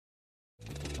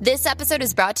This episode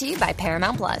is brought to you by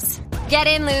Paramount Plus. Get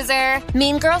in, loser!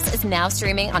 Mean Girls is now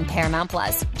streaming on Paramount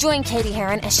Plus. Join Katie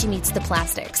Heron as she meets the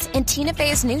plastics in Tina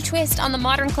Fey's new twist on the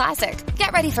modern classic.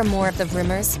 Get ready for more of the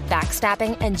rumors,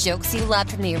 backstabbing, and jokes you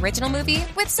loved from the original movie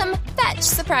with some fetch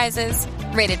surprises.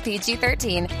 Rated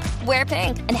PG-13. Wear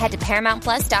pink and head to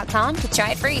ParamountPlus.com to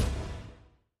try it free.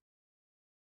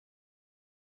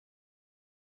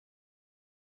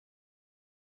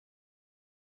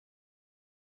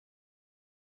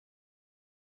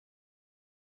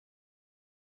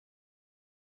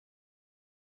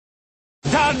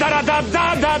 Da da da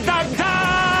da da da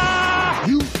da!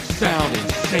 You sound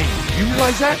insane. You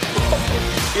realize that?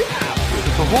 Yeah.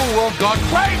 The whole world gone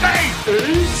crazy!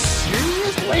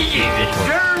 Seriously?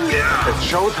 Yeah. It's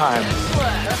showtime.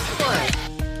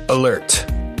 Alert.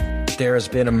 There has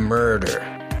been a murder.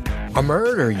 A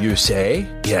murder, you say?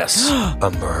 Yes,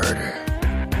 a murder.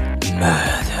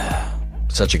 Murder.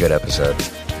 Such a good episode.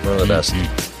 One of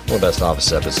the best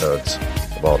Office episodes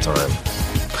of all time.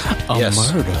 A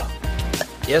murder.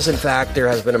 Yes, in fact, there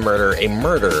has been a murder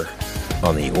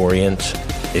on the Orient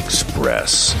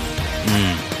Express.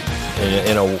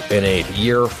 In a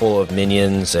year full of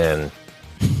Minions and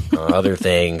other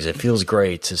things, it feels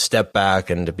great to step back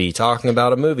and to be talking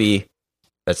about a movie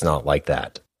that's not like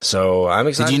that. So I'm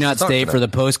excited. Did you not stay for the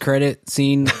post-credit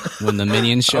scene when the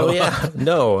Minions show up? Oh, yeah.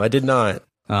 No, I did not.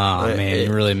 Oh, man,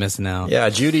 you're really missing out. Yeah,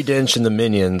 Judi Dench and the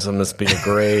Minions on this being a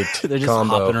great They're just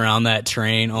combo. hopping around that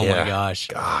train. Oh, my gosh.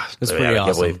 That's pretty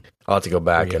awesome. I'll have to go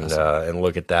back and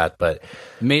look at that. But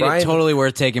made it totally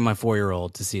worth taking my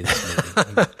 4-year-old to see this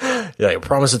movie. Yeah, I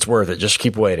promise it's worth it. Just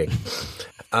keep waiting.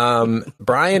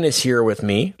 Brian is here with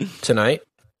me tonight.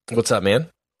 What's up, man?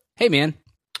 Hey, man.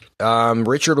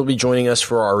 Richard will be joining us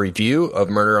for our review of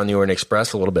Murder on the Orient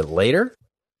Express a little bit later.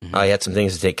 He had some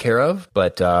things to take care of,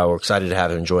 but we're excited to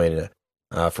have him join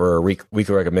for Weekly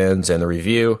Recommends and the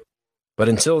review. But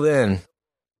until then,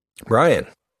 Brian,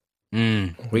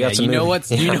 we got some. You know what's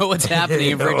happening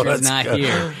if Richard's not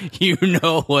here. You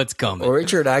know what's coming. Well,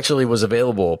 Richard actually was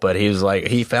available, but he was like,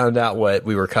 he found out what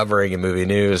we were covering in movie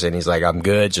news, and he's like, "I'm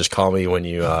good. Just call me when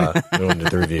you go into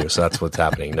the review." So that's what's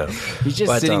happening. No, he's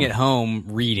just sitting at home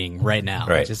reading right now.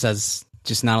 Right,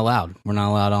 just not allowed. We're not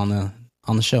allowed on the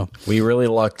show. We really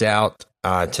lucked out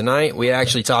tonight. We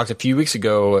actually talked a few weeks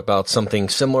ago about something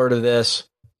similar to this.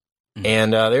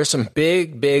 And there's some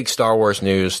big Star Wars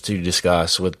news to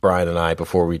discuss with Brian and I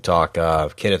before we talk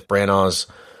Kenneth Branagh's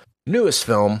newest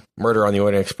film, Murder on the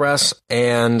Orient Express.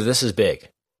 And this is big.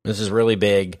 This is really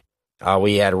big.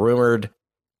 We had rumored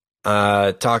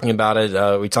talking about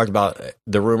it. We talked about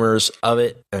the rumors of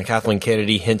it, and Kathleen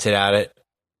Kennedy hinted at it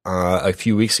a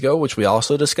few weeks ago, which we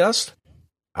also discussed.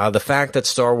 The fact that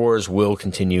Star Wars will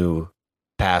continue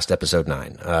past Episode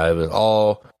 9. It was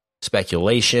all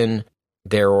speculation.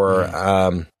 There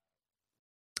were,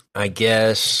 I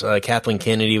guess, Kathleen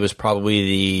Kennedy was probably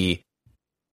the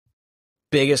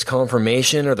biggest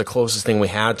confirmation or the closest thing we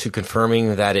had to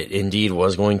confirming that it indeed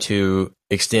was going to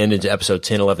extend into Episode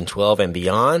 10, 11, 12, and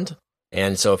beyond.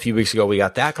 And so a few weeks ago, we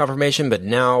got that confirmation, but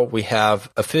now we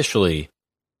have officially,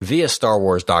 via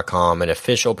StarWars.com, an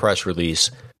official press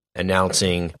release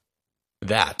announcing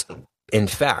that, in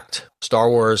fact, Star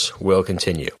Wars will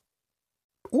continue.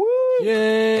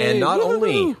 Yay! And not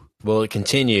only will it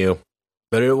continue,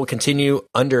 but it will continue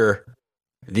under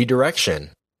the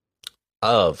direction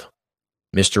of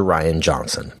Mr. Rian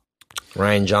Johnson.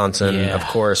 Rian Johnson, of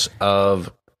course, of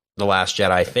The Last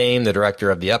Jedi fame, the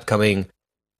director of the upcoming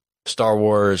Star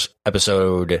Wars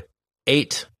Episode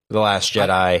 8, The Last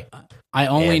Jedi. I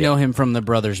only know him from The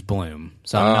Brothers Bloom,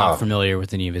 so I'm not familiar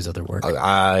with any of his other work.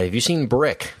 Have you seen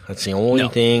Brick? That's the only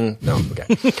thing. No,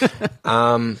 okay.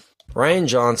 Rian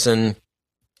Johnson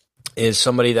is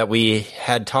somebody that we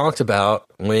had talked about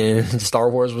when Star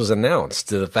Wars was announced.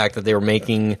 The fact that they were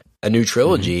making a new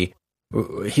trilogy,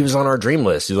 he was on our dream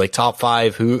list. He was like top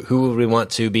 5. Who would we want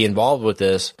to be involved with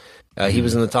this? He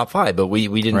was in the top 5, but we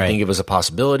didn't think it was a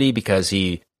possibility because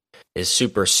he is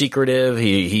super secretive.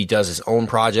 He does his own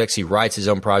projects. He writes his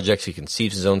own projects. He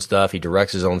conceives his own stuff. He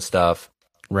directs his own stuff.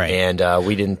 Right. And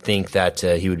we didn't think that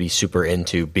he would be super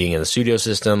into being in the studio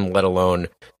system, let alone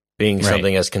being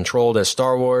something as controlled as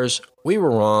Star Wars. We were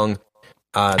wrong.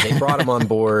 They brought him on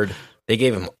board. They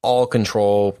gave him all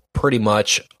control, pretty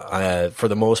much, for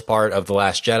the most part, of The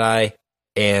Last Jedi,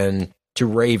 and to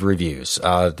rave reviews.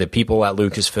 The people at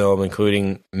Lucasfilm,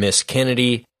 including Miss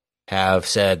Kennedy, have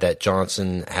said that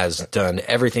Johnson has done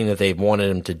everything that they've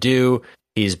wanted him to do.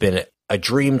 He's been a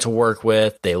dream to work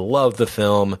with. They love the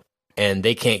film, and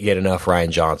they can't get enough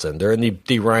Rian Johnson. They're in the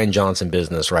Rian Johnson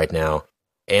business right now.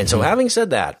 And so having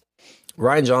said that,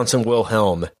 Rian Johnson will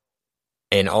helm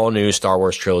an all-new Star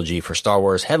Wars trilogy for Star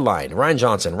Wars. Headline: Rian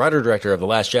Johnson, writer-director of The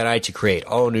Last Jedi, to create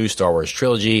all-new Star Wars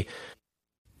trilogy.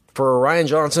 For Rian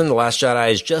Johnson, The Last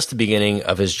Jedi is just the beginning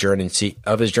of his journey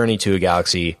to a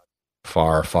galaxy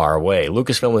far, far away.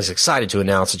 Lucasfilm is excited to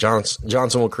announce that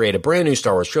Johnson will create a brand new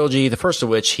Star Wars trilogy, the first of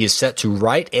which he is set to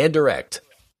write and direct,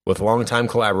 with longtime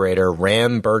collaborator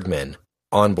Ram Bergman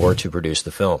on board to produce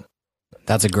the film.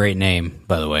 That's a great name,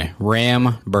 by the way.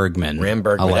 Ram Bergman. Ram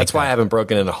Bergman. That's why I haven't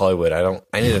broken into Hollywood.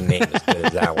 I need a name as good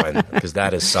as that one, because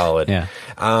that is solid. Yeah.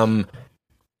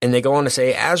 And they go on to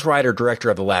say, as writer-director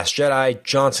of The Last Jedi,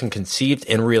 Johnson conceived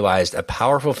and realized a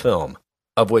powerful film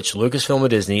of which Lucasfilm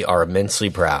and Disney are immensely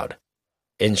proud.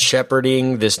 In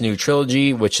shepherding this new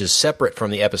trilogy, which is separate from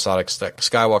the episodic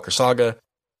Skywalker saga,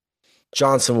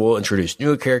 Johnson will introduce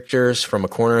new characters from a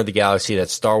corner of the galaxy that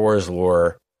Star Wars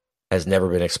lore has never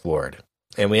been explored.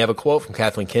 And we have a quote from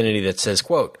Kathleen Kennedy that says,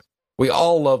 quote, "We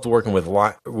all loved working with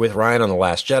Rian on The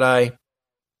Last Jedi.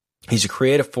 He's a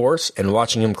creative force, and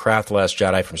watching him craft The Last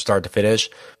Jedi from start to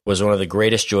finish was one of the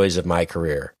greatest joys of my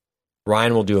career.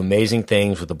 Rian will do amazing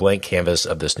things with the blank canvas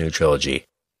of this new trilogy."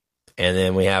 And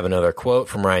then we have another quote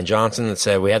from Rian Johnson that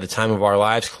said, "We had the time of our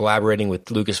lives collaborating with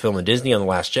Lucasfilm and Disney on The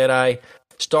Last Jedi.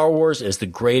 Star Wars is the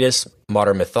greatest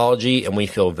modern mythology, and we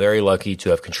feel very lucky to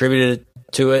have contributed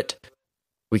to it.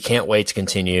 We can't wait to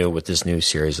continue with this new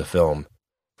series of film."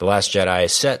 The Last Jedi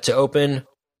is set to open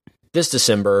this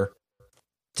December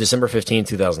 15,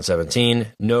 2017.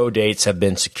 No dates have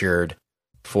been secured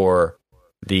for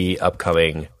the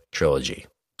upcoming trilogy.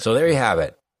 So there you have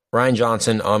it. Rian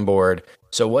Johnson on board.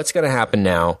 So what's going to happen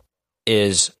now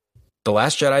is The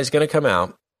Last Jedi is going to come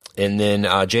out, and then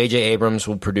J.J. Abrams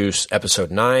will produce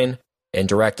Episode 9 and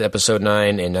direct Episode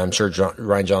 9, and I'm sure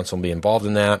Rian Johnson will be involved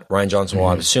in that. Rian Johnson will,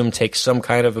 I assume, take some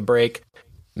kind of a break,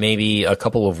 maybe a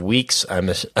couple of weeks.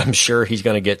 I'm sure he's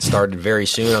going to get started very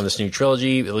soon on this new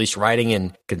trilogy, at least writing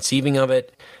and conceiving of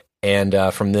it, and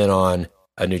from then on,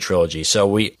 a new trilogy.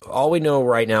 So all we know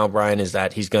right now, Brian, is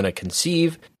that he's going to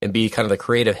conceive and be kind of the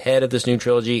creative head of this new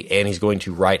trilogy, and he's going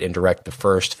to write and direct the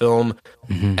first film,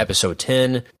 Episode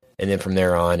 10, and then from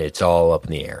there on, it's all up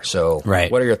in the air. So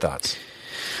what are your thoughts?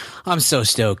 I'm so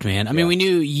stoked, man. I mean, we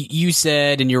knew, you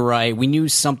said, and you're right, we knew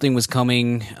something was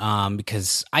coming,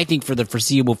 because I think for the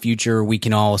foreseeable future, we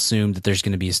can all assume that there's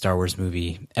going to be a Star Wars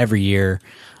movie every year,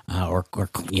 or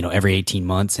every 18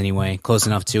 months anyway, close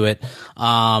enough to it.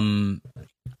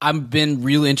 I've been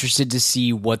really interested to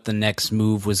see what the next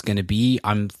move was going to be.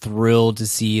 I'm thrilled to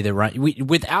see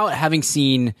without having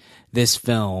seen this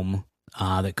film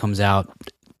that comes out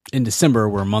in December.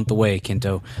 We're a month away,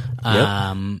 Kento.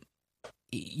 I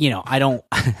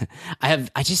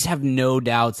just have no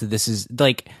doubts that this is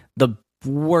like the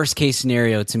worst case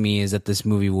scenario to me is that this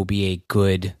movie will be a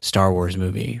good Star Wars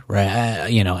movie, right?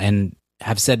 And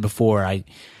have said before, I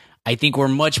think we're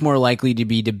much more likely to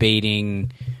be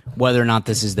debating whether or not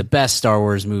this is the best Star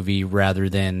Wars movie rather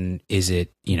than is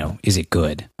it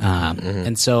good?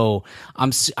 And so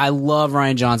I love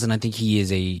Rian Johnson. I think he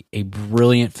is a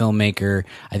brilliant filmmaker.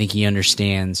 I think he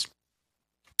understands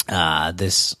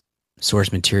this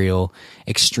source material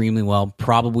extremely well,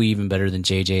 probably even better than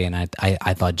JJ, and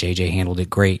I thought JJ handled it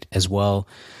great as well.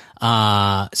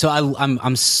 So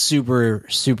I'm super,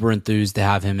 super enthused to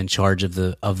have him in charge of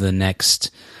the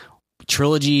next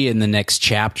trilogy and the next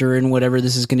chapter and whatever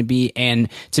this is going to be. And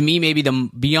to me, maybe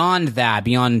beyond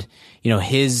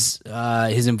his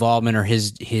involvement or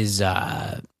his his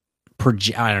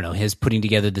putting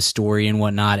together the story and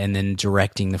whatnot, and then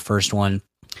directing the first one.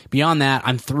 Beyond that,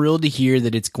 I'm thrilled to hear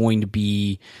that it's going to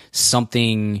be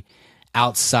something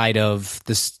outside of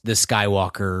the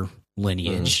Skywalker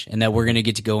lineage, and that we're going to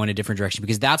get to go in a different direction,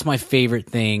 because that's my favorite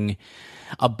thing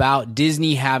about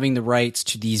Disney having the rights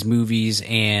to these movies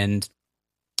and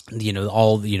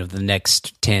the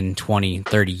next 10, 20,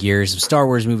 30 years of Star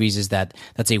Wars movies, is that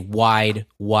that's a wide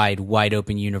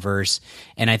open universe.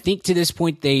 And I think to this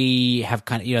point they have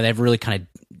they've really kind of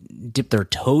dipped their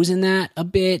toes in that a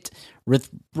bit with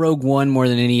Rogue One more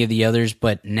than any of the others.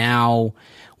 But now,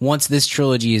 once this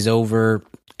trilogy is over,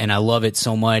 and I love it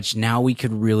so much, now we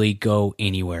could really go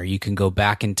anywhere. You can go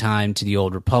back in time to the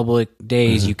Old Republic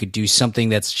days. You could do something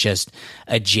that's just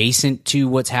adjacent to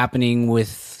what's happening with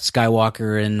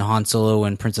Skywalker and Han Solo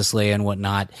and Princess Leia and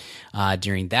whatnot.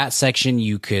 During that section,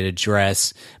 you could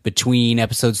address between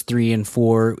episodes 3 and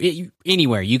 4,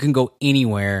 anywhere. You can go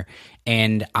anywhere.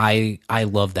 And I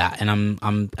love that,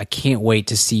 and I can't wait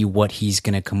to see what he's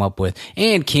going to come up with.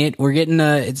 And we're getting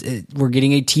a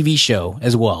TV show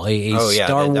as well, a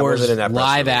Star Wars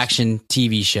live action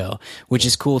TV show, which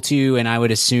is cool too. And I would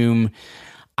assume,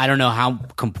 I don't know how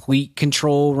complete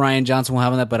control Rian Johnson will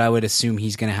have on that, but I would assume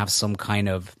he's going to have some kind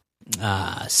of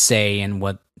say in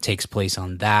what takes place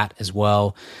on that as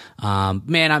well.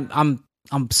 Man,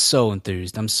 I'm so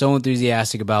enthused. I'm so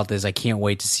enthusiastic about this. I can't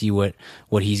wait to see what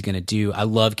he's going to do. I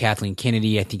love Kathleen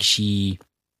Kennedy. I think she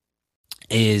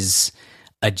is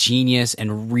a genius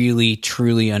and really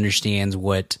truly understands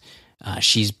what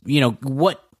she's,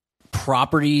 what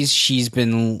properties she's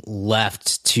been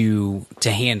left to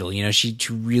handle. She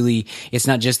really, it's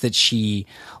not just that she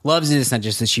loves it, it's not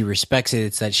just that she respects it,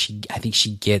 it's that I think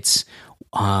she gets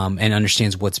and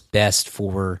understands what's best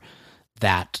for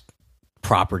that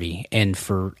property and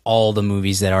for all the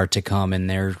movies that are to come.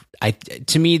 And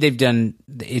to me,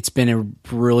 it's been a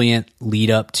brilliant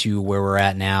lead up to where we're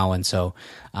at now. And so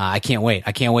I can't wait.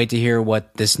 I can't wait to hear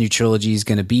what this new trilogy is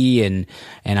going to be. And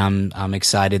I'm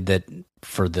excited that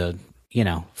for the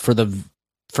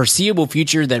foreseeable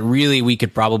future, that really we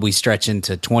could probably stretch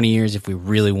into 20 years if we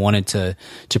really wanted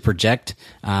to project.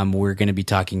 We're going to be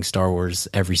talking Star Wars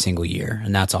every single year,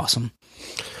 and that's awesome.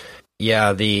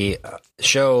 Yeah, the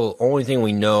show, only thing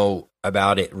we know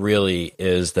about it really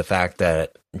is the fact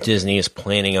that Disney is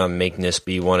planning on making this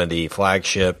be one of the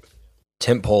flagship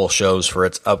tentpole shows for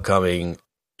its upcoming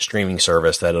streaming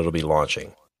service that it'll be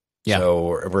launching. Yeah.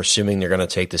 So we're assuming they're going to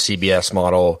take the CBS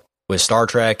model with Star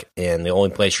Trek, and the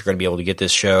only place you're going to be able to get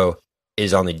this show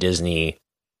is on the Disney,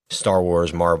 Star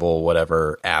Wars, Marvel,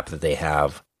 whatever app that they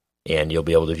have, and you'll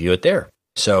be able to view it there.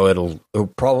 So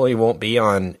it probably won't be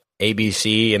on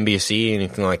ABC, NBC,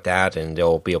 anything like that, and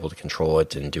they'll be able to control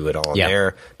it and do it all in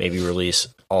there. Maybe release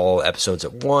all episodes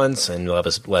at once and let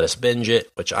us binge it,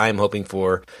 which I'm hoping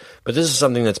for. But this is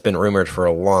something that's been rumored for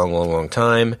a long, long, long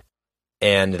time,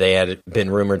 and they had been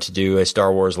rumored to do a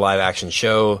Star Wars live-action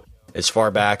show as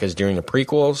far back as during the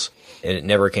prequels, and it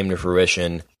never came to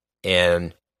fruition.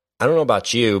 And I don't know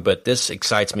about you, but this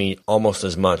excites me almost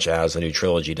as much as the new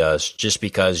trilogy does, just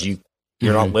because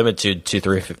you're not limited to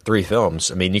three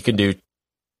films. I mean, you can do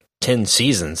 10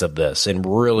 seasons of this and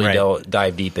really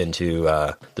dive deep into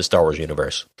the Star Wars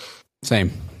universe.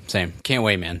 Same. Can't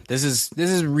wait, man. This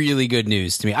is really good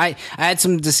news to me. I had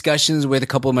some discussions with a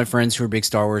couple of my friends who are big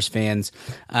Star Wars fans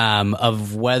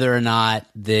of whether or not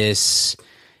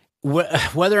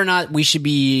we should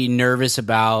be nervous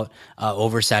about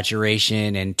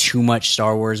oversaturation and too much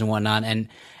Star Wars and whatnot. And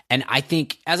I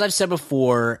think, as I've said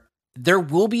before, there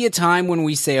will be a time when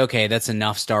we say, okay, that's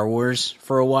enough Star Wars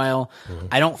for a while. Mm-hmm.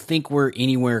 I don't think we're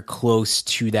anywhere close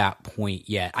to that point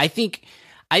yet. I think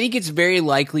it's very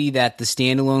likely that the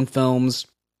standalone films,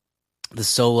 the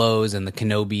Solos and the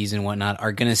Kenobis and whatnot,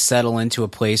 are going to settle into a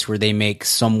place where they make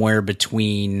somewhere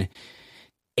between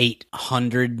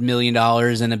 $800 million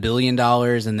and $1 billion.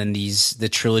 And then the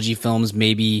trilogy films,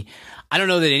 maybe, I don't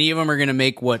know that any of them are going to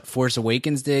make what Force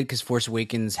Awakens did, because Force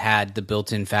Awakens had the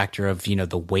built-in factor of,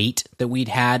 the weight that we'd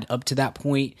had up to that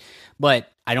point. But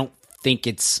I don't think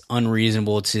it's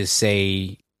unreasonable to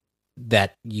say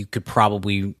that you could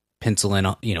probably pencil in,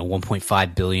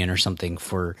 1.5 billion or something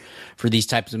for these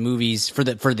types of movies, for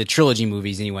the trilogy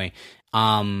movies anyway.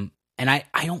 And I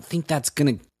don't think that's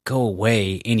going to go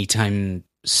away anytime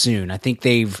soon. I think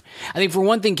for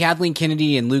one thing, Kathleen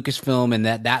Kennedy and Lucasfilm and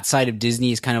that side of Disney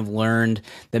has kind of learned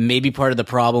that maybe part of the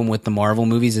problem with the Marvel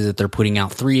movies is that they're putting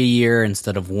out 3 a year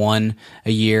instead of 1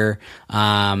 a year.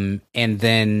 And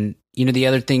then, the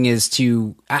other thing is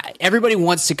everybody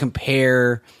wants to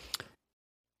compare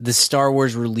the Star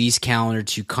Wars release calendar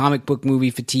to comic book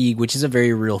movie fatigue, which is a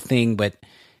very real thing, but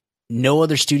no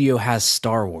other studio has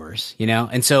Star Wars,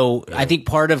 And so I think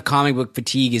part of comic book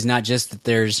fatigue is not just that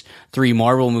there's 3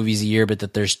 Marvel movies a year, but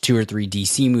that there's 2 or 3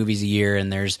 DC movies a year,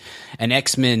 and there's an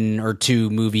X-Men or 2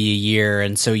 movie a year.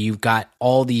 And so you've got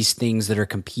all these things that are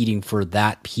competing for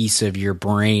that piece of your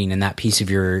brain and that piece of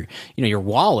your, your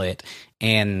wallet.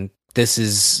 And this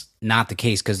is not the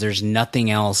case, because there's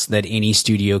nothing else that any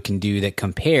studio can do that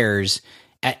compares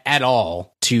at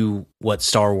all to what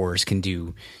Star Wars can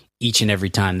do each and every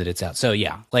time that it's out. So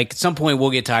yeah, at some point we'll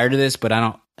get tired of this, but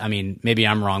maybe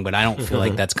I'm wrong, but I don't feel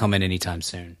like that's coming anytime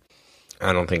soon.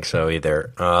 I don't think so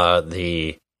either.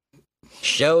 The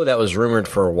show that was rumored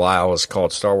for a while was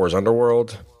called Star Wars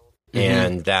Underworld,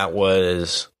 and that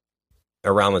was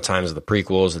around the times of the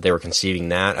prequels that they were conceiving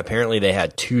that. Apparently they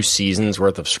had 2 seasons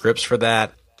worth of scripts for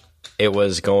that. It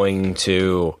was going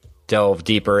to delve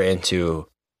deeper into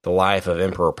the life of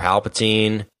Emperor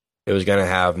Palpatine. It was going to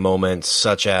have moments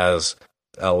such as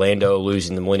Lando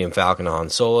losing the Millennium Falcon to Han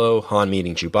Solo, Han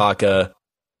meeting Chewbacca,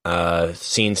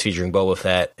 scenes featuring Boba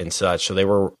Fett and such. So they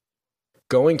were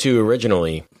going to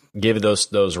originally give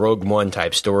those Rogue One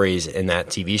type stories in that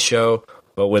TV show,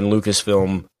 but when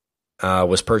Lucasfilm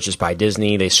was purchased by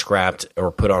Disney. They scrapped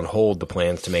or put on hold the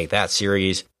plans to make that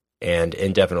series and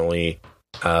indefinitely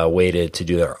waited to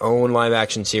do their own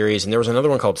live-action series. And there was another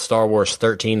one called Star Wars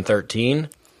 1313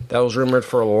 that was rumored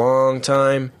for a long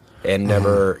time and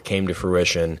never came to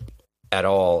fruition at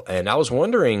all. And I was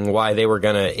wondering why they were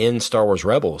going to end Star Wars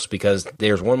Rebels, because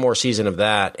there's one more season of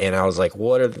that, and I was like,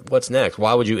 what's next?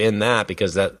 Why would you end that?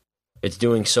 Because it's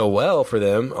doing so well for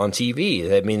them on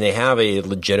TV. I mean, they have a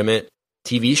legitimate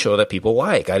TV show that people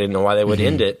like. I didn't know why they would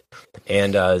end it,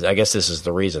 and I guess this is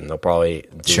the reason. They'll probably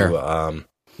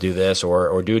do this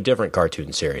or do a different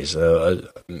cartoon series.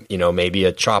 Maybe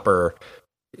a Chopper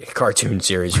cartoon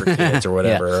series for kids or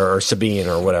whatever, or Sabine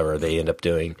or whatever they end up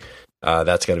doing.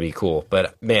 That's going to be cool.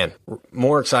 But man,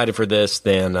 more excited for this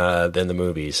than the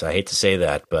movies. I hate to say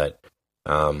that, but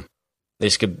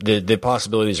the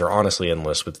possibilities are honestly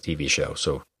endless with the TV show.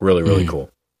 So really, really cool.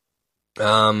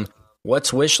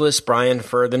 What's wish list, Brian,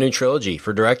 for the new trilogy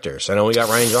for directors? I know we got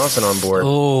Rian Johnson on board.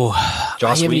 Oh,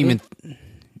 Joss Whedon?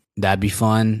 That'd be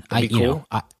fun. That'd be cool.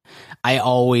 I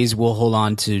always will hold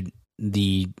on to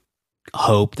the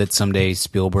hope that someday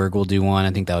Spielberg will do one.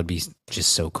 I think that would be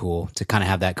just so cool to kind of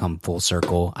have that come full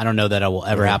circle. I don't know that it will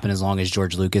ever happen as long as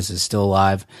George Lucas is still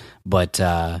alive, but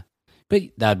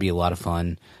that'd be a lot of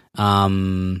fun.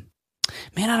 Man,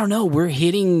 I don't know.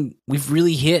 We've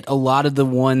really hit a lot of the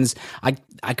ones.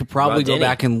 I could probably go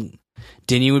back and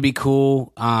Denny would be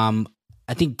cool.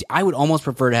 I think I would almost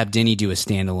prefer to have Denny do a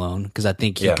standalone, because I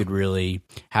think he could really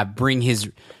bring his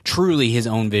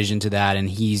own vision to that, and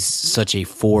he's such a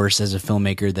force as a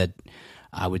filmmaker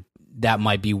that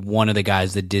might be one of the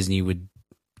guys that Disney would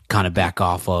kind of back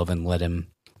off of and let him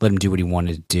do what he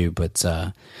wanted to do. But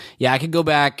I could go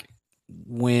back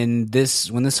when this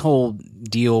whole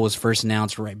deal was first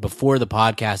announced, right before the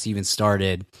podcast even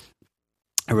started.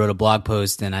 I wrote a blog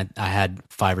post and I had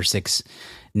 5 or 6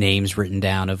 names written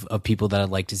down of people that I'd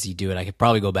like to see do it. I could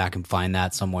probably go back and find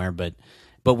that somewhere, but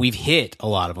we've hit a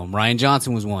lot of them. Rian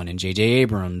Johnson was one, and J.J.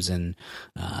 Abrams and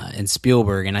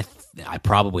Spielberg, and I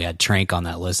probably had Trank on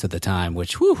that list at the time,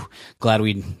 which glad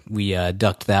we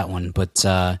ducked that one. But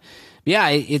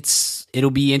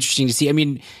it'll be interesting to see. I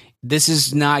mean, this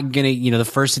is not gonna, the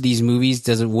first of these movies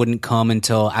wouldn't come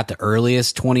until at the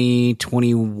earliest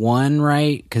 2021,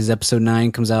 right? Because episode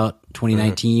 9 comes out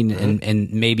 2019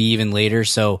 and maybe even later.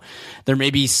 So there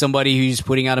may be somebody who's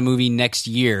putting out a movie next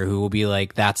year who will be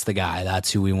like, that's the guy,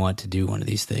 that's who we want to do one of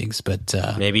these things. But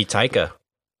maybe Taika.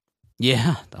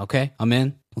 Yeah. Okay. I'm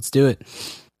in. Let's do it.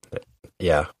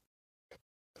 Yeah.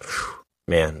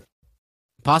 Man.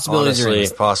 Possibilities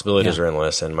are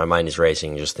endless, and my mind is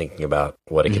racing just thinking about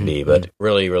what it could be. But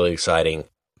really, really exciting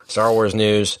Star Wars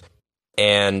news.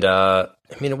 And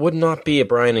it would not be a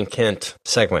Brian and Kent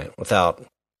segment without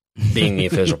being the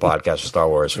official podcast of Star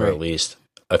Wars for at least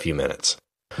a few minutes.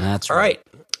 That's all right.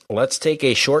 Let's take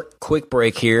a short, quick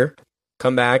break here.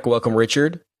 Come back, welcome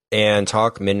Richard, and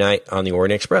talk Midnight on the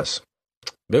Orient Express.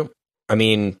 Boom.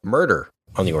 Murder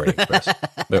on the Orient Express.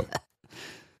 Boom.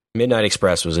 Midnight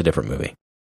Express was a different movie.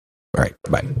 All right,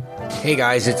 bye. Hey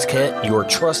guys, it's Kent, your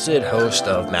trusted host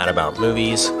of Mad About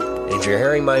Movies. And if you're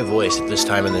hearing my voice at this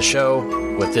time in the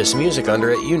show, with this music under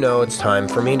it, it's time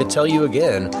for me to tell you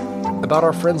again about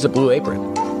our friends at Blue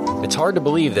Apron. It's hard to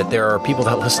believe that there are people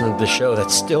that listen to this show that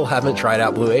still haven't tried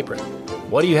out Blue Apron.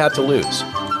 What do you have to lose?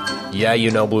 Yeah,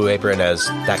 Blue Apron as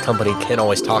that company Ken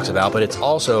always talks about, but it's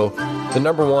also the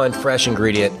 #1 fresh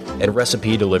ingredient and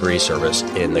recipe delivery service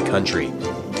in the country.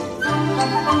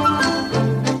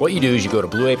 What you do is you go to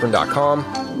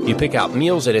blueapron.com, you pick out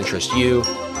meals that interest you,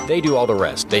 they do all the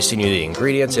rest. They send you the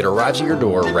ingredients, it arrives at your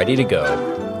door ready to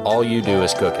go. All you do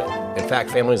is cook it. In fact,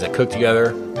 families that cook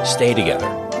together stay together.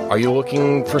 Are you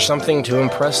looking for something to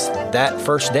impress that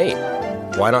first date?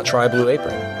 Why not try Blue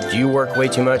Apron? Do you work way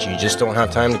too much and you just don't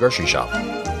have time to grocery shop?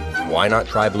 Why not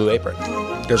try Blue Apron?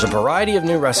 There's a variety of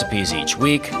new recipes each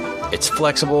week. It's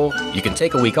flexible. You can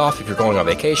take a week off if you're going on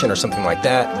vacation or something like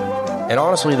that. And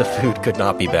honestly, the food could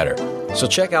not be better. So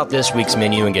check out this week's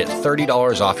menu and get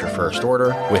 $30 off your first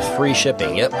order with free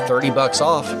shipping. Yep, $30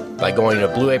 off by going to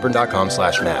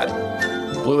blueapron.com/mad.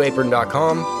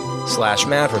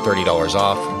 Blueapron.com/mad for $30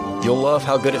 off. You'll love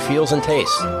how good it feels and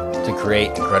tastes to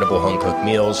create incredible home-cooked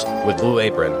meals with Blue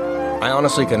Apron. I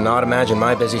honestly could not imagine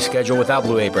my busy schedule without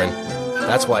Blue Apron.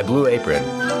 That's why Blue Apron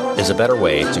is a better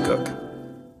way to cook.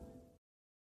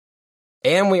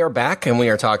 And we are back, and we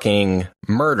are talking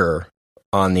Murder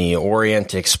on the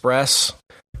Orient Express.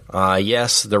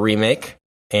 Yes, the remake,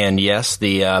 and yes,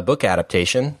 the book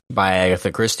adaptation by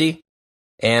Agatha Christie.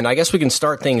 And I guess we can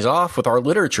start things off with our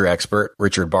literature expert,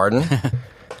 Richard Barden.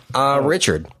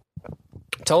 Richard,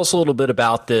 Tell us a little bit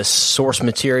about this source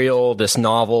material, this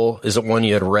novel. Is it one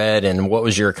you had read, and what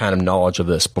was your kind of knowledge of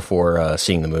this before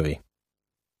seeing the movie?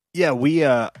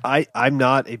 Yeah, I'm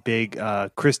not a big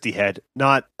Christie head,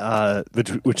 not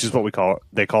which is what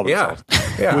they call themselves.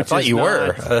 Yeah, I thought you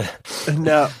were.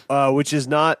 No, which is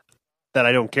not that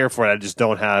I don't care for it. I just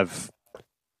don't have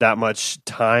that much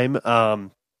time.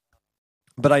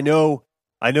 But I know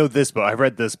this book. I've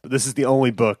read this. This is the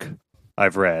only book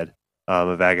I've read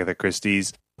of Agatha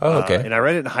Christie's. Oh, okay. And I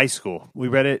read it in high school. We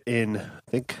read it in,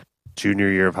 I think, junior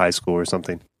year of high school or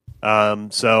something.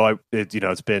 So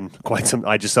it's been quite some.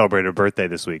 I just celebrated a birthday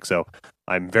this week, so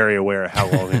I'm very aware of how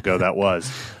long ago that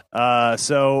was. But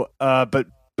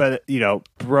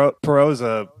Poirot's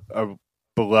a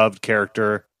beloved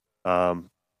character,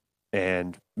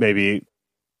 and maybe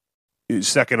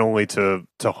second only to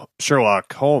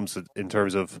Sherlock Holmes in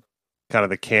terms of kind of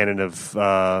the canon of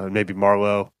maybe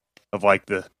Marlowe of like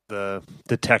the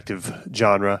detective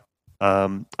genre.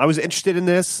 I was interested in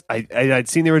this. I'd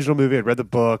seen the original movie. I'd read the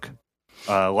book.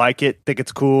 Like it. Think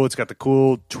it's cool. It's got the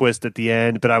cool twist at the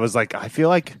end. But I was like, I feel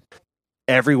like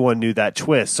everyone knew that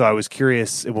twist. So I was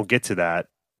curious, and we'll get to that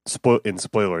in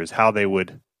spoilers, how they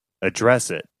would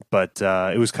address it. But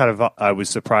it was kind of, I was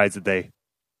surprised that they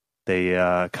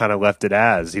kind of left it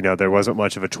as, there wasn't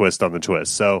much of a twist on the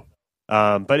twist. So,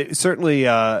 but it certainly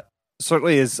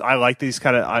is. I like these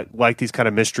kind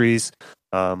of mysteries.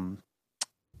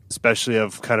 Especially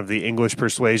of kind of the English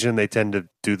persuasion, they tend to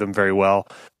do them very well.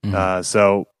 Mm-hmm.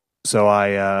 So I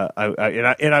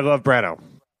love Branagh.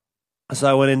 So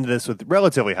I went into this with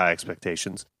relatively high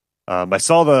expectations. I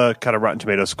saw the kind of Rotten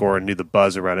Tomatoes score and knew the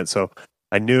buzz around it, so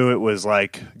I knew it was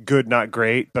like good, not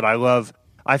great. But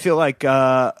I feel like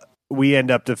we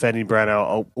end up defending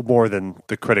Branagh more than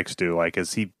the critics do, like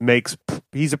as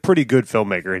he's a pretty good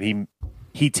filmmaker, and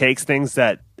he takes things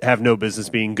that have no business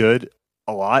being good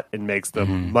a lot and makes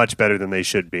them much better than they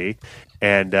should be.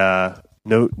 And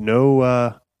no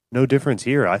difference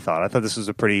here. I thought this was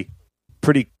a pretty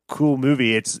cool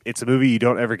movie. It's a movie you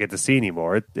don't ever get to see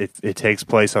anymore. It takes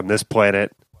place on this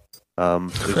planet. Good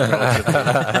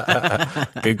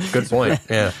point.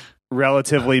 Yeah.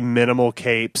 Relatively minimal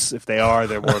capes. If they are,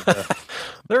 they're more of the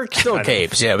they're still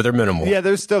capes, yeah, but they're minimal. Yeah,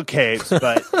 they're still capes,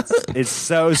 but it's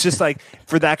just like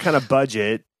for that kind of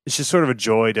budget, it's just sort of a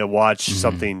joy to watch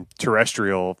something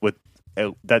terrestrial with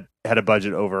that had a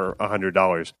budget over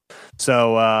 $100.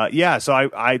 So so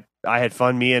I had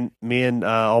fun. Me and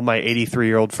all my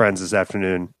 83-year-old friends this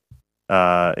afternoon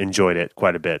enjoyed it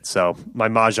quite a bit. So my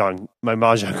mahjong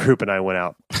group and I went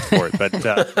out for it.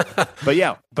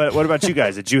 But what about you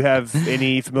guys? Did you have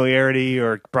any familiarity,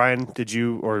 or Brian? Would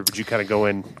you kind of go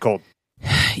in cold?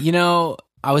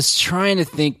 I was trying to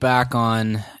think back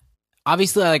on.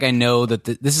 Obviously, like I know that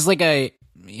this is like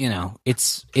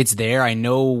it's there. I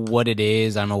know what it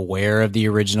is. I'm aware of the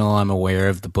original. I'm aware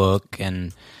of the book,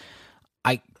 and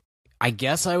I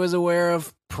guess I was aware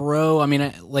of Poirot. I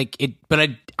mean, but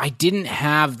I didn't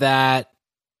have that.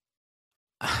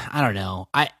 I don't know.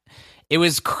 It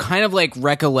was kind of like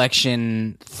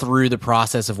recollection through the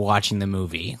process of watching the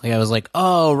movie. Like I was like,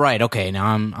 oh right, okay, now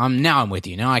I'm with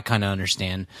you. Now I kind of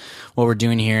understand what we're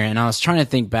doing here. And I was trying to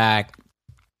think back.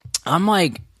 I'm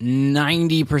like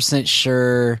 90%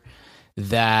 sure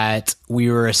that we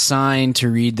were assigned to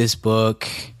read this book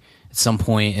at some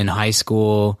point in high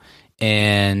school,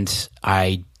 and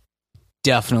I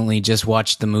definitely just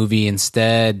watched the movie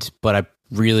instead, but I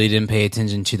really didn't pay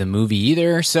attention to the movie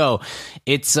either. So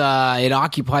it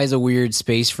occupies a weird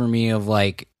space for me of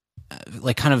like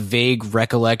kind of vague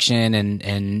recollection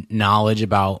and knowledge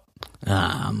about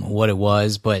what it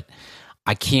was, but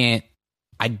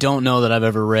I don't know that I've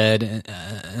ever read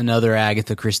another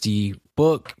Agatha Christie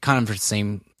book. Kind of for the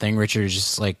same thing, Richard. Is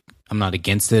just like, I'm not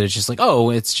against it. It's just like,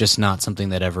 it's just not something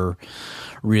that ever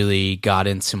really got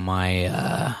into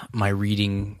my my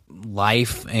reading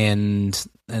life. And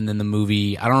then the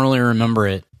movie, I don't really remember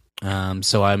it.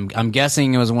 So I'm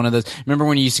guessing it was one of those. Remember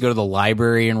when you used to go to the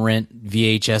library and rent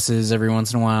VHSs every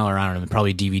once in a while, or I don't know,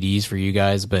 probably DVDs for you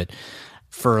guys, but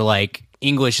for like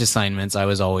English assignments, I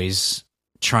was always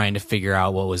trying to figure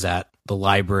out what was at the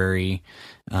library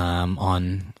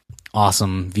on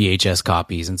awesome VHS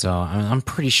copies, and so I'm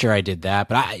pretty sure I did that.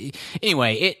 But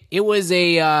anyway, it was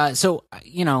a so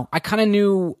I kind of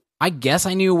knew. I guess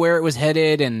I knew where it was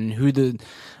headed and who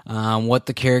what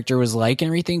the character was like and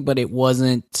everything, but it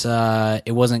wasn't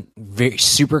very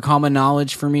super common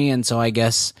knowledge for me, and so I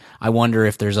guess I wonder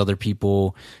if there's other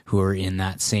people who are in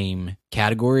that same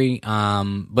category.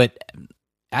 But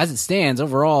as it stands,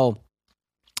 overall,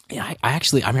 Yeah, I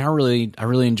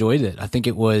really enjoyed it. I think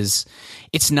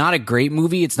it's not a great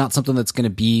movie. It's not something that's going to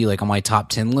be like on my top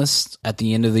 10 list at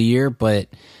the end of the year, but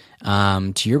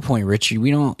to your point, Richie,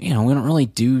 we don't really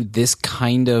do this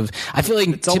kind of, I feel like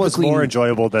it's almost more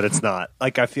enjoyable that it's not.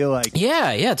 Like, I feel like,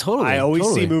 yeah, totally. I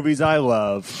always see movies I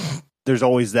love. There's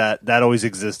always that always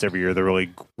exists every year. They're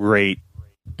really great,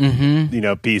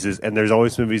 pieces. And there's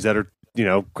always movies that are,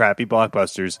 crappy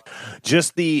blockbusters.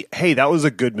 Just hey, that was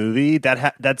a good movie.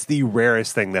 That's the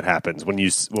rarest thing that happens when we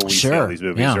see all these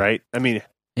movies, right? I mean,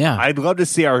 yeah, I'd love to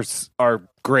see our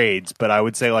grades, but I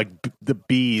would say like the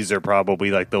B's are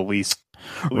probably like the least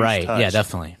right. Yeah,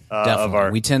 definitely.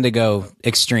 We tend to go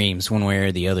extremes one way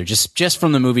or the other, just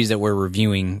from the movies that we're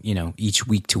reviewing, each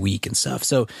week to week and stuff.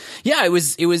 So yeah,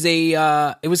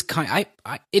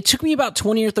 it took me about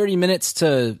 20 or 30 minutes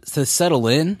to settle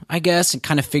in, I guess, and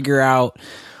kind of figure out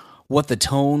what the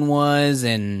tone was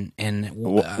and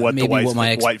what maybe the what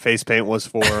my white face paint was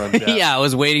for. Yeah, I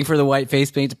was waiting for the white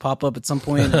face paint to pop up at some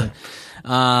point.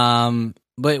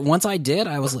 But once I did,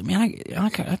 I was like, man,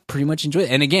 I pretty much enjoyed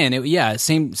it. And again,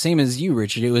 same as you,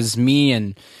 Richard. It was me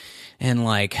and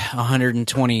like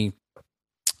 120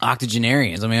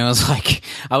 octogenarians. I mean, I was like,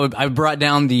 I brought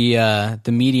down the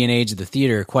median age of the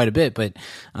theater quite a bit, but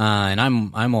and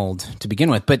I'm old to begin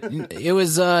with. But it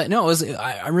was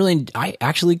I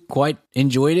actually quite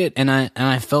enjoyed it, and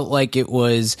I felt like it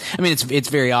was. I mean, it's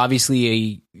very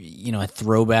obviously a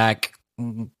throwback,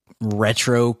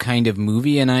 retro kind of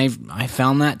movie, and I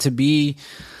found that to be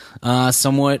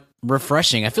somewhat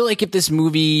refreshing. I feel like if this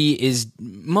movie is,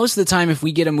 most of the time, if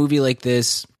we get a movie like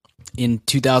this in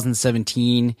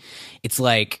 2017, it's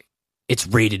like it's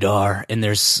rated R and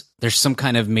there's some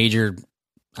kind of major,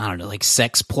 I don't know, like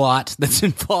sex plot that's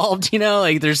involved,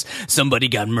 like there's somebody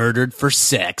got murdered for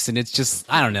sex, and it's just,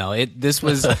 I don't know, this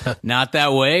was not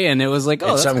that way, and it was like,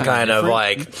 oh, it's that's some kind of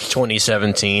like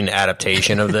 2017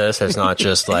 adaptation of this. It's not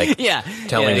just like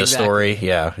telling the story.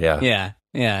 Yeah.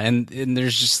 And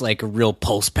there's just like a real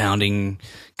pulse pounding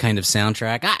kind of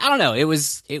soundtrack. I don't know.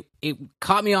 It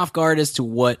caught me off guard as to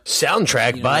what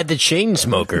soundtrack by the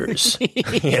Chainsmokers.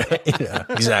 yeah,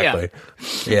 exactly.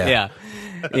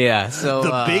 Yeah. So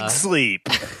the Big Sleep.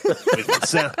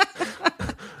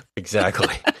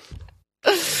 Exactly.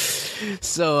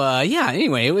 So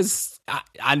anyway, it was.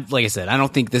 I like I said, I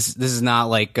don't think this is not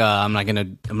like I'm not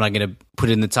gonna put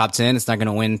it in the top 10. It's not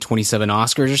gonna win 27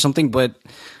 Oscars or something. But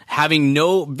having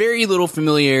very little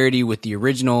familiarity with the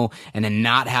original, and then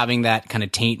not having that kind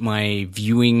of taint my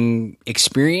viewing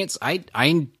experience, I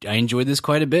enjoyed this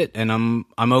quite a bit, and I'm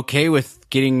okay with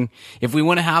getting, if we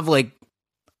want to have like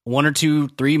 1 or 2,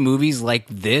 3 movies like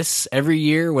this every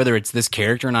year, whether it's this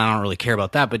character, and I don't really care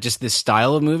about that, but just this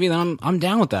style of movie, then I'm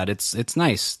down with that. It's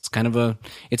nice. It's kind of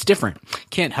it's different.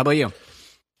 Kent, how about you?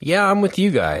 Yeah, I'm with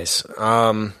you guys.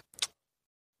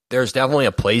 There's definitely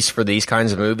a place for these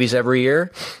kinds of movies every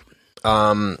year.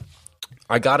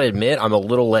 I gotta admit, I'm a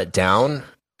little let down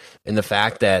in the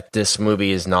fact that this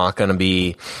movie is not going to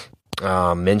be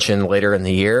mentioned later in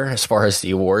the year as far as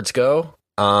the awards go.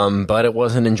 But it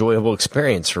was an enjoyable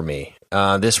experience for me.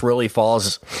 This really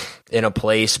falls in a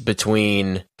place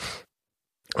between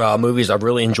movies I've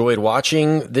really enjoyed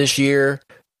watching this year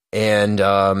and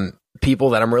people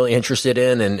that I'm really interested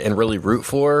in and really root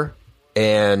for,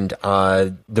 and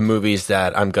the movies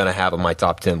that I'm going to have on my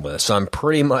top 10 list. So I'm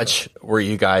pretty much where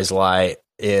you guys lie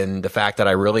in the fact that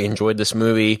I really enjoyed this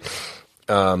movie.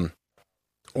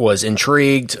 Was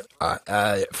intrigued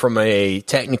from a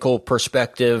technical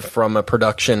perspective, from a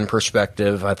production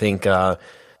perspective. I think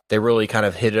they really kind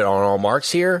of hit it on all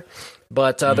marks here.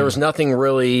 But there was nothing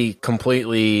really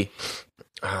completely,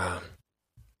 I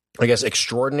guess,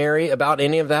 extraordinary about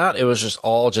any of that. It was just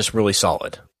all just really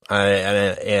solid.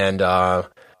 And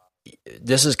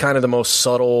this is kind of the most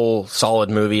subtle, solid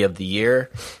movie of the year.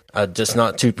 Just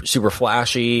not too super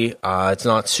flashy. It's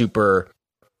not super...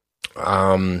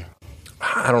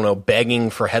 I don't know,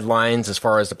 begging for headlines as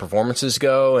far as the performances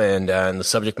go, and the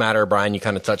subject matter. Brian, you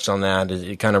kind of touched on that.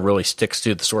 It kind of really sticks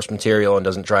to the source material and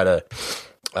doesn't try to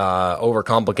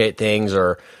overcomplicate things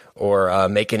or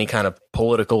make any kind of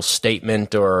political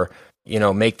statement or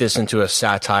make this into a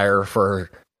satire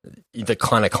for the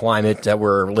kind of climate that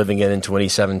we're living in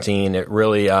 2017. It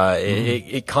really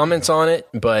it comments on it,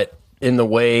 but in the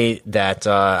way that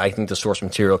I think the source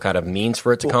material kind of means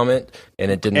for it to comment,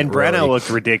 and it didn't. And Branagh looked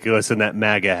ridiculous in that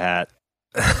MAGA hat.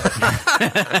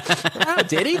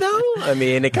 Did he though? I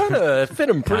mean, it kind of fit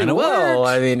him pretty well.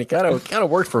 I mean, it kind of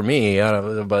worked for me. I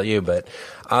don't know about you, but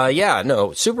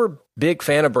super big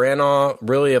fan of Branagh.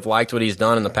 Really have liked what he's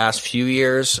done in the past few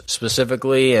years,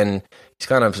 specifically, and he's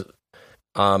kind of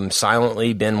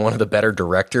silently been one of the better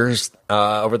directors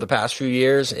over the past few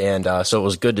years, and so it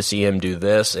was good to see him do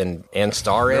this and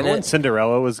star in it.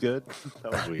 Cinderella was good.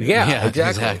 That was weird. Yeah,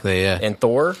 exactly. Yeah. And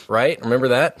Thor, right? Remember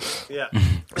that? Yeah.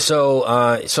 So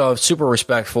I'm super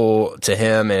respectful to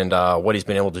him and what he's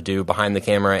been able to do behind the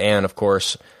camera, and of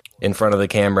course in front of the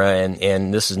camera.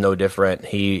 And this is no different.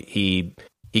 He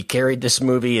carried this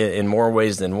movie in more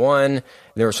ways than one.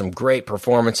 There were some great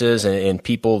performances and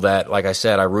people that, like I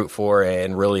said, I root for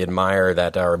and really admire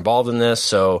that are involved in this.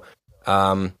 So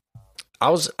I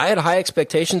had high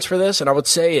expectations for this, and I would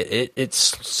say it's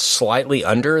slightly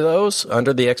under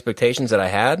the expectations that I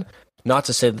had. Not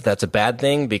to say that that's a bad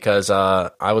thing, because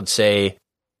I would say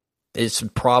it's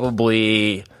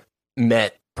probably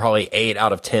met 8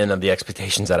 out of 10 of the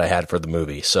expectations that I had for the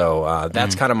movie. So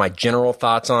that's kind of my general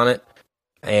thoughts on it.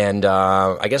 And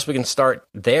I guess we can start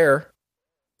there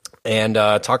and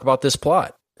talk about this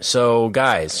plot. So,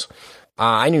 guys,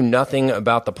 I knew nothing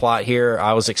about the plot here.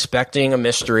 I was expecting a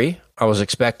mystery. I was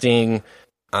expecting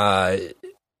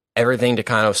everything to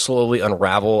kind of slowly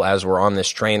unravel as we're on this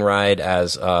train ride,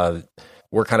 as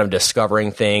we're kind of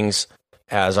discovering things,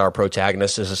 as our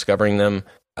protagonist is discovering them.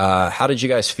 How did you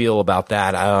guys feel about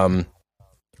that?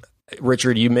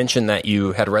 Richard, you mentioned that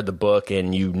you had read the book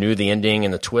and you knew the ending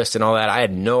and the twist and all that. I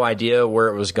had no idea where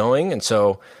it was going, and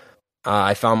so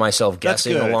I found myself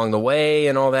guessing along the way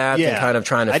and all that, and kind of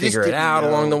trying to figure it out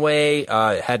along the way.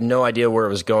 Had no idea where it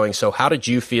was going. So how did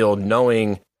you feel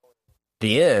knowing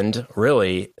the end,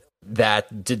 really?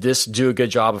 Did this do a good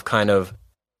job of kind of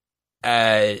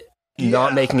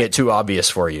not making it too obvious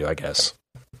for you, I guess?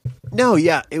 No,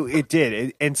 yeah, it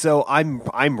did, and so I'm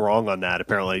wrong on that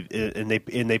apparently,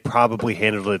 and they probably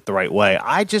handled it the right way.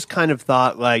 I just kind of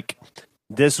thought like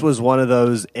this was one of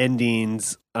those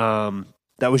endings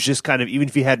that was just kind of, even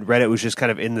if you hadn't read it, was just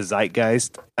kind of in the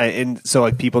zeitgeist, and so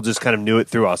like people just kind of knew it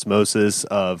through osmosis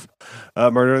of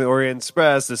Murder on the Orient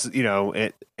Express. This,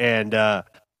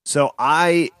 so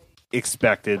I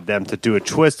expected them to do a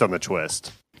twist on the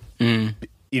twist. If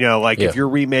you're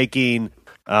remaking.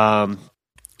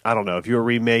 I don't know, if you were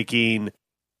remaking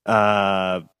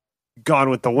Gone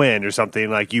with the Wind or something,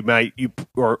 like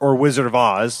or Wizard of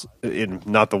Oz, in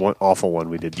not the one awful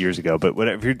one we did years ago, but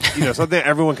whatever, something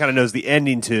everyone kind of knows the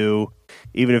ending to,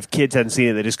 even if kids hadn't seen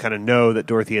it, they just kind of know that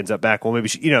Dorothy ends up back. Well, maybe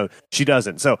she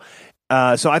doesn't. So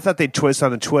I thought they'd twist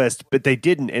on the twist, but they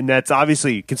didn't, and that's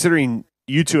obviously, considering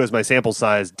you two as my sample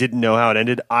size didn't know how it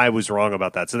ended, I was wrong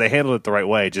about that. So they handled it the right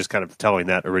way, just kind of telling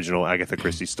that original Agatha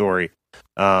Christie story.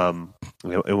 And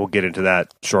we'll get into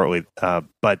that shortly.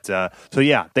 So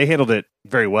yeah, they handled it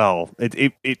very well.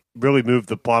 It really moved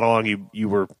the plot along.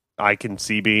 I can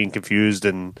see being confused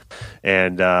and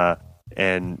kind of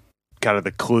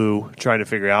the clue trying to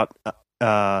figure out.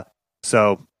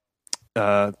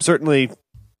 Certainly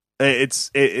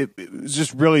it was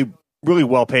just really, really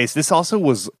well paced. This also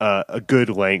was a good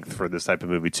length for this type of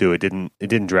movie too. It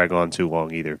didn't drag on too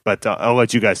long either. But I'll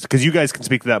let you guys, because you guys can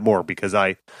speak to that more, because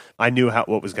I knew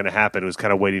what was going to happen. I was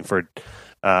kind of waiting for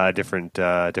a different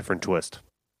twist.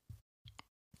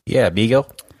 Yeah,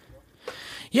 Beagle.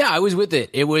 Yeah, I was with it.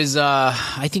 It was.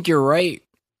 I think you're right,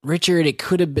 Richard. It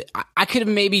could have been. I could have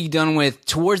maybe done with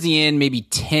towards the end, maybe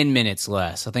 10 minutes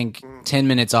less. I think 10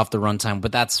 minutes off the runtime,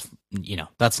 but that's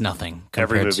nothing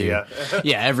compared to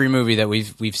every movie that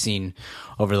we've seen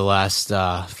over the last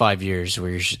 5 years,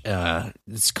 where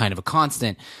it's kind of a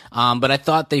constant. But I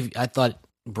thought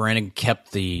Brandon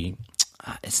kept the.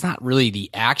 It's not really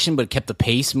the action, but kept the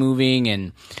pace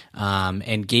moving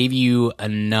and gave you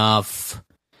enough.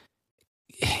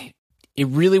 It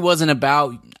really wasn't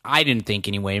about. I didn't think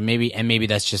anyway. Maybe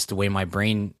that's just the way my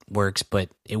brain works. But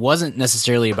it wasn't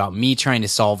necessarily about me trying to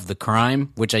solve the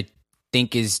crime, which I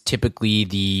think is typically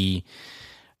the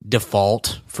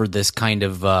default for this kind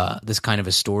of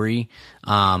a story.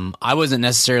 I wasn't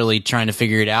necessarily trying to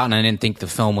figure it out, and I didn't think the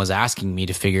film was asking me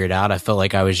to figure it out. I felt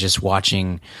like I was just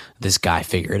watching this guy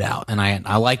figure it out, and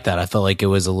I liked that. I felt like it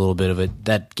was a little bit of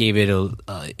that gave it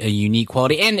a unique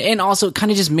quality, and also it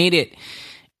kind of just made it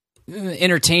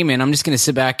entertainment. I'm just going to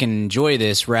sit back and enjoy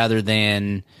this rather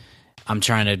than I'm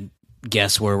trying to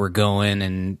guess where we're going.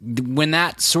 And when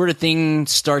that sort of thing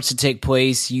starts to take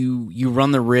place, you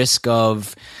run the risk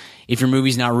of, if your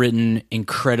movie's not written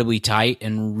incredibly tight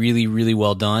and really, really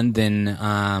well done,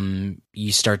 then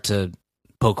you start to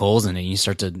poke holes in it. You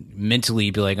start to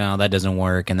mentally be like, oh, that doesn't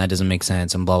work and that doesn't make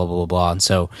sense and blah, blah, blah, blah, blah. And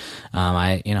so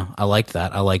I liked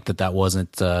that. I liked that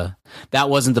wasn't the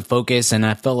focus. And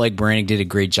I felt like Branagh did a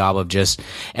great job of just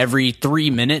every 3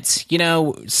 minutes,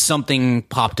 something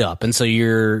popped up. And so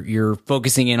you're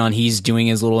focusing in on, he's doing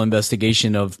his little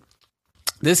investigation of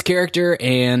this character,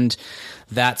 and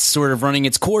that's sort of running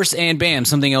its course, and bam,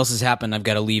 something else has happened. I've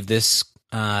got to leave this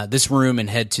room and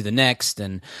head to the next,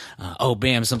 and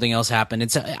bam, something else happened.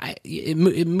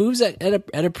 It moves at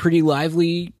a pretty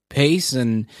lively pace,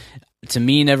 and to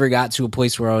me, never got to a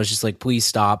place where I was just like, please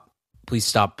stop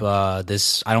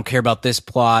this. I don't care about this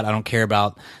plot. I don't care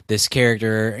about this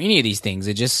character, any of these things.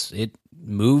 It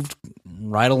moved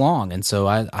right along, and so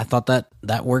I thought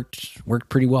that worked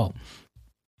pretty well.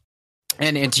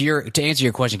 And to answer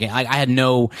your question, I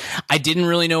didn't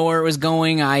really know where it was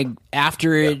going.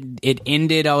 After it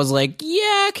ended, I was like,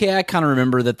 yeah, okay, I kind of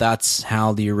remember that's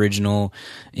how the original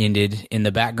ended in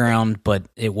the background, but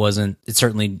it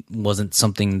certainly wasn't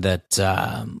something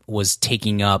that was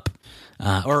taking up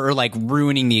or like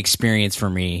ruining the experience for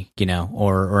me,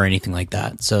 or anything like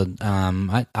that. So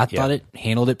I thought it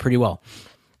handled it pretty well.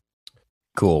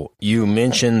 Cool. You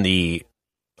mentioned the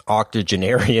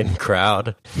octogenarian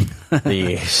crowd,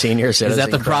 the senior citizen. Is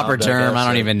that the crowd, proper term? I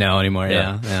don't even know anymore.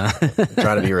 Yeah.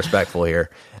 Trying to be respectful here.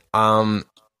 And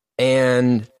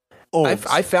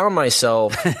I found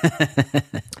myself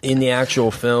in the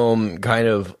actual film kind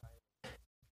of,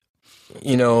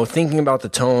 thinking about the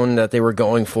tone that they were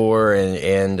going for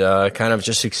and kind of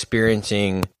just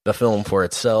experiencing the film for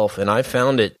itself. And I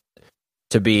found it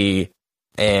to be,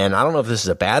 and I don't know if this is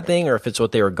a bad thing or if it's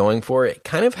what they were going for, it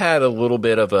kind of had a little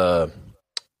bit of a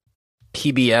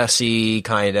PBS-y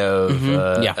kind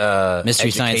of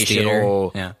Mystery Science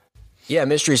Theater. Yeah,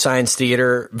 Mystery Science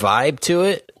Theater vibe to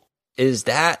it. Is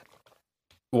that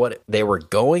what they were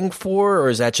going for, or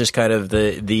is that just kind of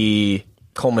the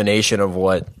culmination of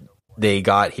what they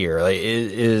got here? Like,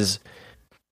 is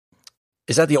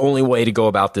that the only way to go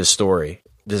about this story?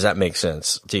 Does that make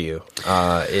sense to you?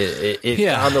 It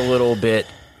found a little bit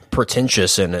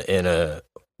pretentious in a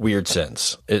weird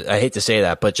sense. I hate to say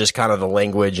that, but just kind of the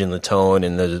language and the tone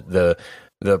and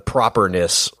the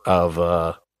properness of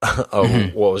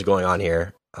what was going on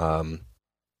here.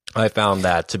 I found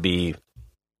that to be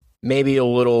maybe a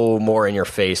little more in your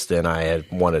face than I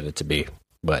had wanted it to be.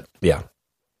 But yeah.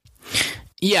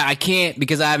 Yeah, I can't,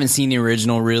 because I haven't seen the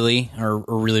original really, or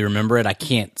really remember it. I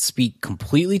can't speak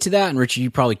completely to that, and Richard,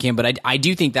 you probably can, but I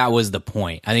do think that was the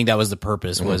point. I think that was the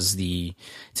purpose, was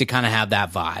to kind of have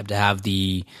that vibe, to have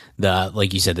the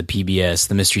like you said, the PBS,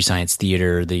 the Mystery Science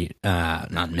Theater,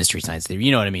 not Mystery Science Theater,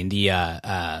 you know what I mean, the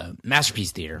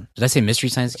Masterpiece Theater. Did I say Mystery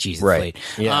Science? Jesus, right. late.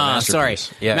 Yeah, sorry,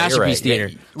 yeah, Masterpiece Theater.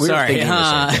 Yeah, we sorry,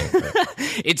 the same thing,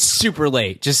 it's super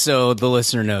late. Just so the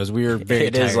listener knows, we were very.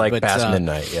 It is tired, like past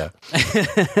midnight. Yeah.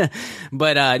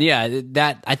 But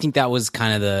that I think that was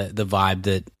kind of the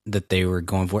vibe that they were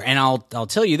going for, and I'll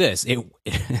tell you this,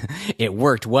 it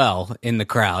worked well in the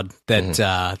crowd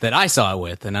that I saw it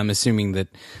with, and I'm assuming that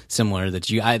similar that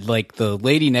I like the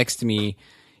lady next to me.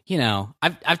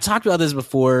 I've talked about this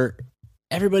before.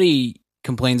 Everybody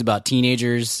complains about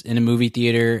teenagers in a movie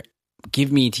theater.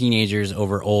 Give me teenagers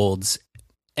over olds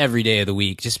every day of the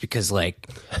week, just because, like,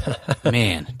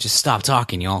 man, just stop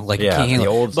talking, y'all. Like, yeah, can't handle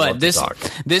the olds but love this to talk.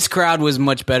 This crowd was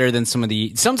much better than some of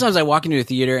the. Sometimes I walk into a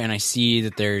theater and I see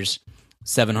that there's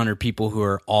 700 people who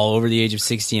are all over the age of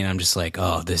 60, and I'm just like,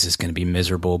 oh, this is going to be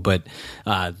miserable. But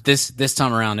this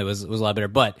time around, it was a lot better.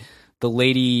 But the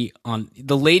ladies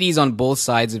on both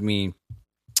sides of me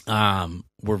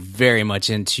were very much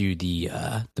into the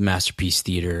Masterpiece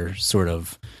Theater sort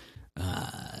of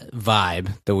vibe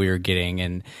that we were getting,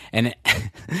 and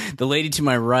the lady to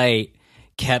my right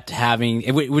kept having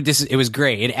it was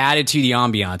great. It added to the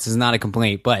ambiance. It's not a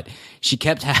complaint, but she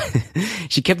kept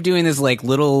doing this like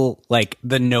little, like,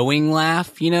 the knowing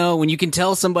laugh, when you can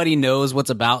tell somebody knows what's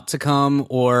about to come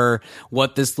or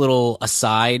what this little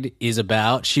aside is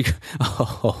about. She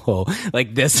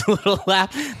like this little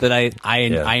laugh that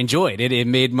I enjoyed. It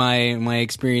made my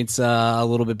experience a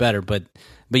little bit better, but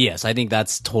yes, I think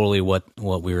that's totally what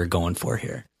we were going for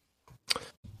here.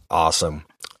 Awesome.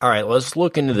 All right, let's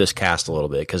look into this cast a little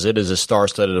bit, because it is a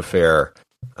star-studded affair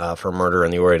for Murder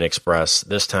on the Orient Express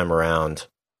this time around.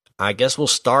 I guess we'll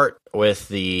start with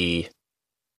the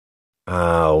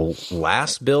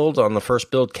last build on the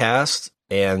first build cast,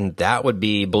 and that would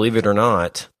be, believe it or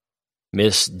not,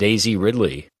 Miss Daisy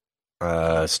Ridley,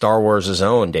 Star Wars'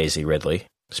 own Daisy Ridley.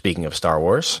 Speaking of Star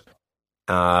Wars.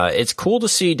 It's cool to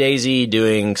see Daisy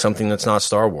doing something that's not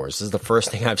Star Wars. This is the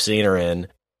first thing I've seen her in.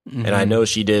 Mm-hmm. And I know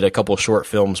she did a couple short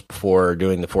films before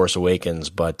doing The Force Awakens,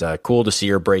 but cool to see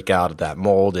her break out of that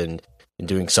mold and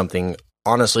doing something,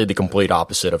 honestly, the complete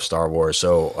opposite of Star Wars.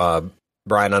 So,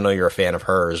 Brian, I know you're a fan of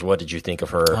hers. What did you think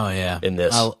of her in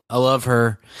this? I love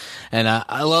her, and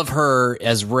I love her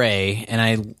as Rey, and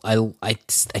I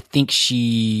think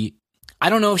she... I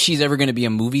don't know if she's ever going to be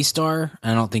a movie star.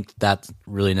 I don't think that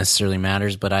really necessarily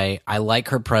matters, but I like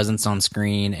her presence on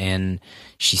screen, and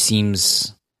she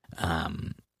seems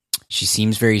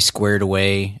very squared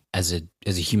away as a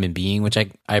human being, which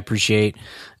I appreciate.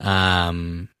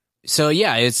 So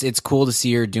yeah, it's cool to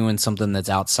see her doing something that's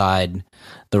outside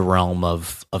the realm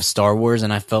of Star Wars,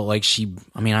 and I felt like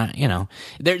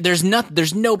there's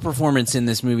no performance in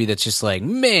this movie that's just like,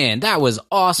 man, that was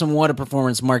awesome, what a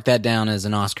performance, mark that down as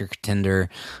an Oscar contender.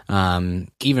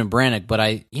 Even Branagh,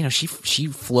 but she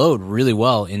flowed really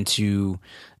well into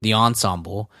the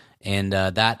ensemble, and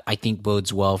that I think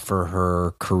bodes well for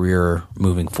her career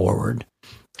moving forward.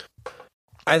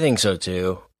 I think so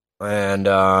too, and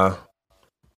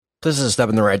this is a step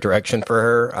in the right direction for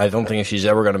her. I don't think she's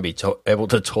ever going to be able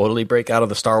to totally break out of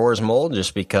the Star Wars mold,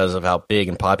 just because of how big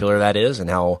and popular that is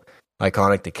and how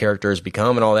iconic the character has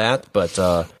become and all that. But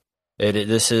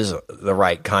this is the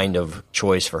right kind of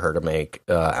choice for her to make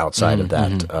outside of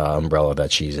that umbrella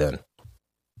that she's in.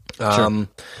 Sure.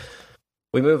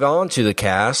 We move on to the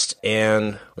cast,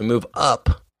 and we move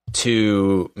up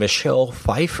to Michelle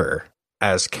Pfeiffer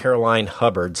as Caroline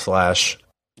Hubbard /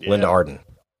 Linda Arden.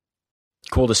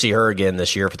 Cool to see her again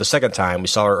this year for the second time. We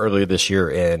saw her earlier this year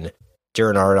in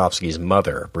Darren Aronofsky's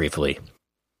Mother, briefly.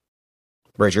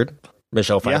 Richard,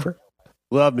 Michelle Pfeiffer? Yeah.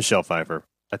 Love Michelle Pfeiffer.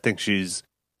 I think she's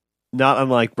not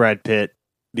unlike Brad Pitt,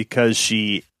 because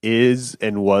she is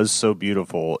and was so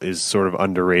beautiful, is sort of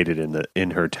underrated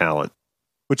in her talent,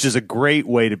 which is a great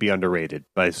way to be underrated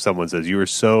by someone says, you are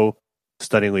so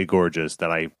stunningly gorgeous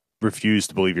that I refuse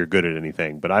to believe you're good at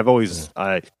anything. But I've always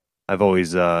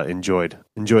enjoyed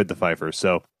the Pfeiffer.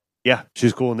 So yeah,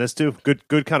 she's cool in this too.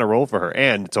 Good kind of role for her,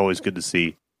 and it's always good to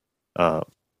see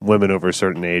women over a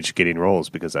certain age getting roles,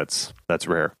 because that's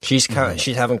rare. She's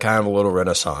having kind of a little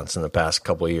renaissance in the past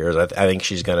couple of years. I think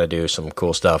she's going to do some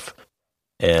cool stuff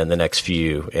in the next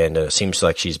few, and it seems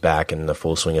like she's back in the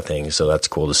full swing of things. So that's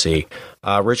cool to see.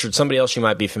 Richard, somebody else you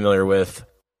might be familiar with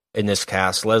in this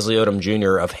cast, Leslie Odom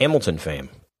Jr. of Hamilton fame.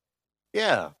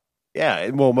 Yeah,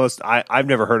 well, I've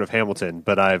never heard of Hamilton,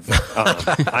 but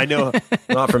I know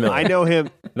not familiar. I know him.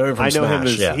 Know him from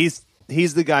Smash, as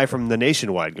he's the guy from the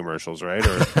Nationwide commercials, right?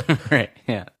 Or, right.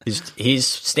 Yeah. He's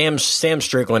Sam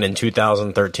Strickland in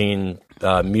 2013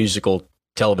 musical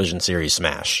television series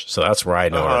Smash. So that's where I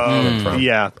know him from.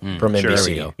 Yeah, from NBC. There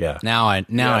we go. Yeah. Now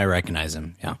I recognize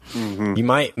him. Yeah. Mm-hmm. You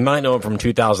might know him from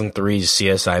 2003's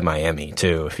CSI Miami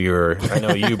too. I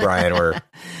know you, Brian,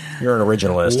 you're an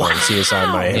originalist on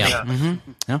CSI Miami. Yeah.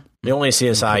 Mm-hmm. Yeah. The only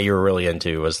CSI you were really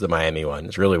into was the Miami one.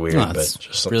 It's really weird, but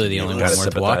just really the only one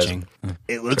worth watching.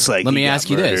 It looks like. Let me ask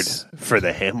you this: for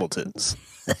the Hamiltons.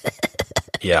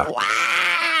 Yeah.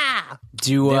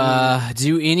 Do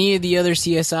any of the other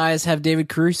CSIs have David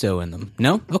Caruso in them?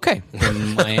 No? Okay.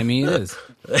 Then Miami it is.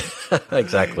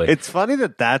 Exactly. It's funny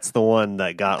that's the one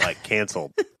that got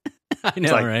canceled. I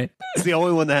know, right? It's the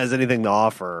only one that has anything to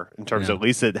offer in terms of, at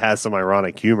least it has some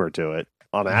ironic humor to it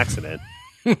on accident.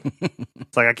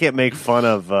 It's like, I can't make fun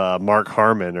of Mark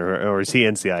Harmon or is he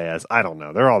NCIS? I don't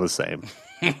know. They're all the same.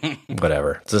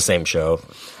 Whatever. It's the same show.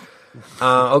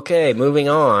 Okay, moving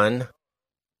on.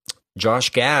 Josh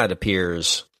Gad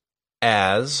appears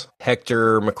as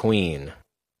Hector McQueen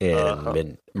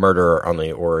in Murder on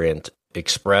the Orient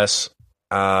Express.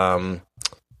 More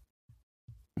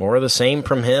of the same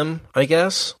from him, I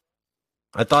guess.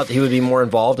 I thought he would be more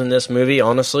involved in this movie,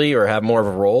 honestly, or have more of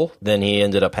a role than he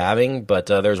ended up having. But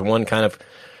there's one kind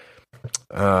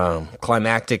of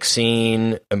climactic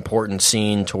scene, important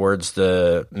scene towards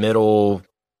the middle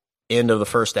end of the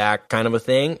first act kind of a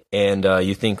thing, and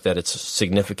you think that it's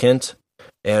significant.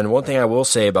 And one thing I will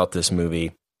say about this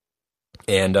movie,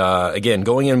 and again,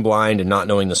 going in blind and not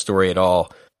knowing the story at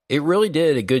all, it really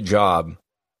did a good job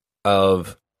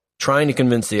of trying to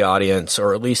convince the audience,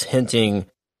 or at least hinting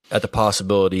at the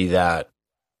possibility that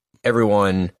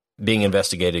everyone being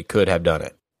investigated could have done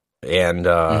it. And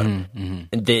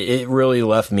it really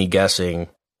left me guessing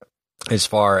as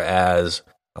far as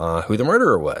who the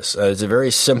murderer was. It's a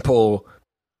very simple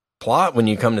plot when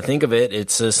you come to think of it.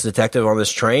 It's this detective on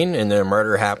this train, and the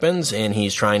murder happens, and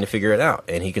he's trying to figure it out.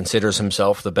 And he considers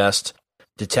himself the best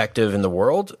detective in the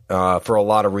world for a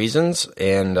lot of reasons.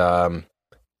 And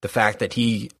the fact that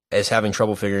he is having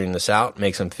trouble figuring this out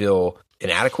makes him feel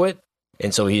inadequate.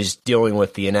 And so he's dealing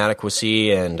with the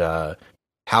inadequacy and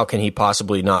how can he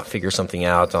possibly not figure something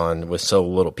out with so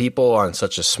little people on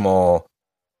such a small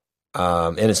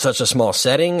and it's such a small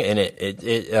setting. And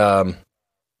it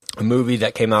a movie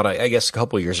that came out, I guess, a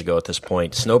couple of years ago at this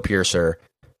point, Snowpiercer,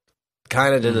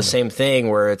 kind of did the same thing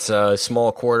where it's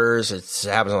small quarters. It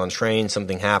happens on a train,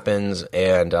 something happens,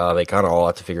 and they kind of all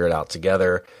have to figure it out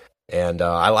together. And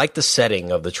I like the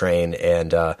setting of the train,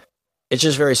 and it's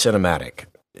just very cinematic.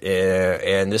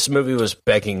 And this movie was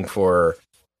begging for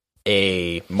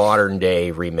a modern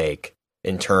day remake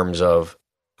in terms of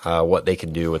what they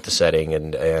can do with the setting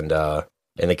and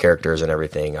the characters and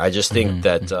everything. I just think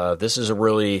that this is a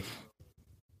really,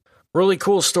 really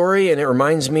cool story, and it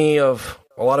reminds me of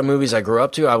a lot of movies I grew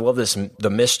up to. I love the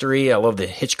mystery. I love the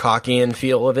Hitchcockian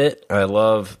feel of it. I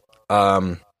love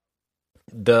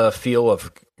the feel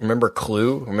of, remember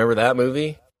Clue? Remember that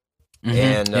movie?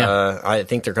 And I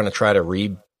think they're going to try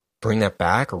to bring that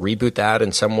back or reboot that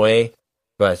in some way.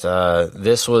 But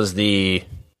this was the,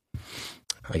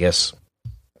 I guess,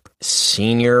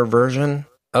 senior version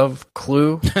of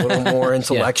Clue, a little more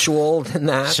intellectual than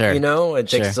that, Sure. It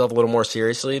takes itself a little more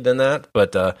seriously than that,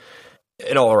 but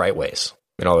in all the right ways.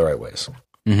 Yeah, I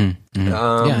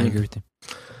agree with you.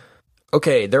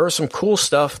 Okay, there was some cool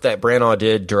stuff that Branagh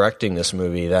did directing this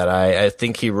movie that I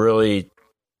think he really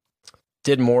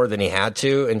did more than he had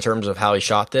to in terms of how he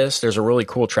shot this. There's a really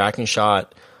cool tracking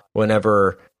shot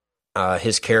whenever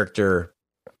his character,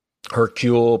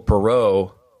 Hercule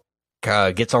Poirot,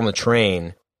 gets on the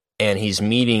train and he's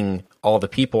meeting all the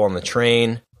people on the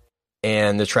train,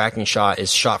 and the tracking shot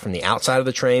is shot from the outside of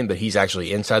the train, but he's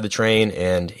actually inside the train,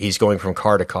 and he's going from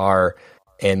car to car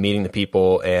and meeting the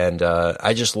people, and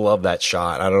I just love that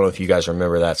shot. I don't know if you guys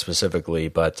remember that specifically,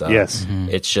 but Yes.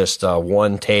 It's just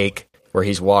one take where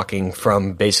he's walking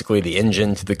from basically the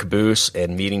engine to the caboose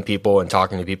and meeting people and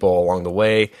talking to people along the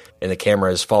way, and the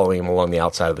camera is following him along the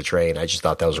outside of the train. I just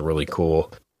thought that was a really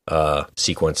cool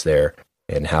sequence there,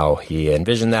 and how he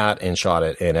envisioned that and shot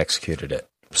it and executed it.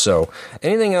 So,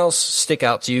 anything else stick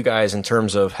out to you guys in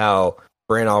terms of how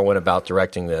Branagh went about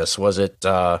directing this? Was it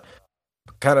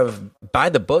kind of by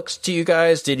the books to you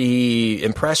guys? Did he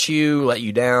impress you, let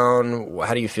you down?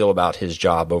 How do you feel about his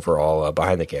job overall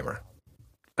behind the camera?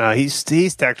 He's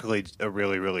technically a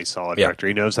really, really solid director.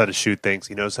 He knows how to shoot things.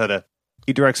 He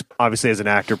directs, obviously, as an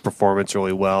actor, performance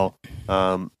really well.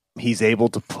 He's able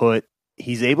to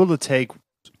take,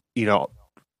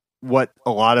 what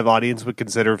a lot of audience would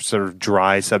consider sort of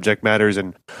dry subject matters,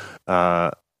 and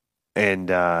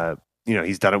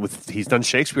he's done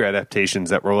Shakespeare adaptations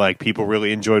that were like people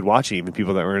really enjoyed watching, even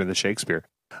people that were into the Shakespeare,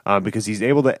 because he's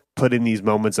able to put in these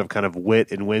moments of kind of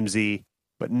wit and whimsy,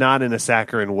 but not in a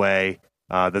saccharine way.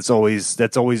 That's always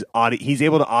he's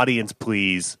able to audience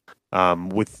please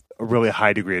with a really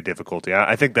high degree of difficulty.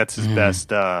 I think that's his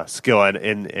best skill,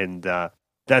 and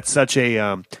that's such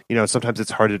a sometimes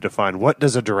it's hard to define. What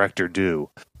does a director do?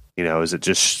 Is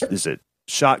it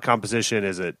shot composition?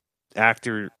 Is it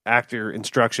actor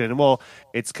instruction? Well,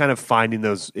 it's kind of finding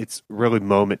those. It's really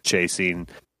moment chasing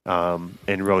and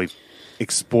really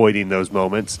exploiting those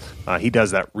moments. He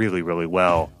does that really, really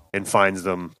well and finds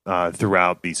them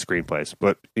throughout these screenplays.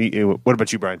 But what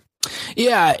about you, Brian?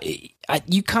 Yeah,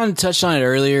 you kind of touched on it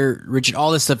earlier, Richard.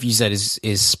 All this stuff you said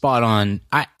is spot on.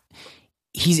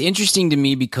 He's interesting to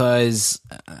me because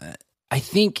I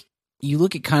think you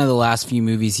look at kind of the last few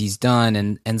movies he's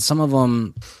done, and some of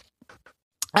them,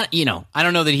 I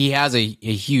don't know that he has a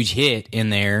huge hit in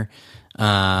there.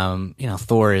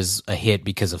 Thor is a hit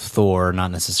because of Thor,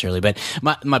 not necessarily. But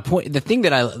my point, the thing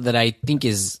that I think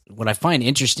is what I find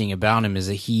interesting about him is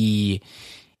that he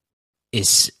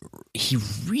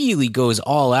really goes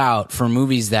all out for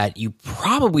movies that you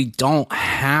probably don't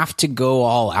have to go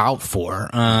all out for.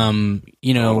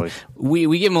 Totally.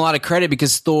 We give him a lot of credit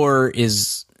because Thor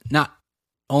is not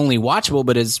only watchable,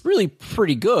 but is really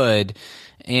pretty good.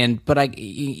 But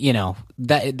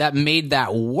that made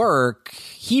that work.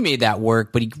 He made that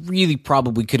work, but he really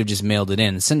probably could have just mailed it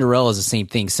in. Cinderella is the same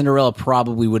thing. Cinderella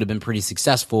probably would have been pretty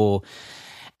successful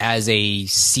as a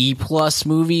C+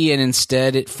 movie, and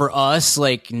instead for us,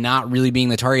 like not really being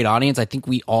the target audience, I think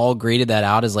we all graded that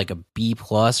out as like a B+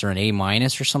 or an A-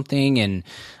 or something. And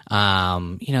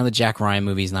the Jack Ryan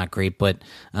movie is not great, but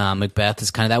Macbeth is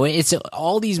kind of that way. It's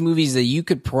all these movies that you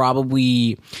could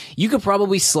probably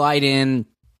slide in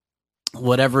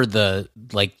whatever the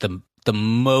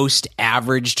most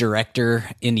average director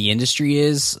in the industry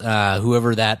is,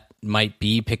 whoever that might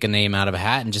be, pick a name out of a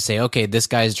hat and just say, okay, this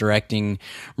guy's directing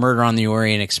Murder on the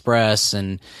Orient Express,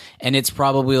 and it's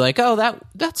probably like, oh,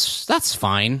 that's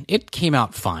fine. It came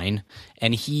out fine,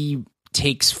 and he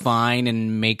takes fine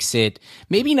and makes it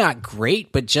maybe not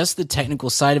great, but just the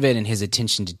technical side of it and his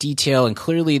attention to detail. And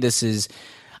clearly, this is,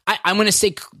 I'm going to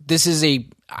say,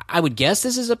 I would guess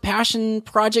this is a passion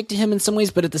project to him in some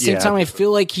ways, but at the same time, I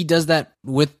feel like he does that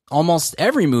with almost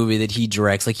every movie that he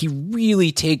directs. Like he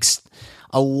really takes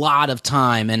a lot of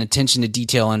time and attention to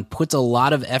detail and puts a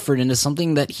lot of effort into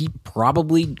something that he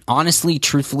probably, honestly,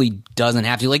 truthfully doesn't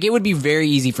have to. Like, it would be very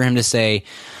easy for him to say,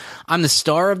 I'm the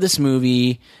star of this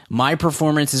movie. My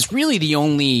performance is really the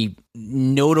only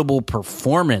notable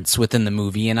performance within the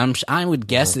movie, and I would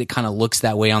guess that it kind of looks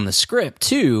that way on the script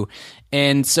too.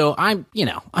 And so I'm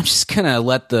just gonna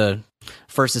let the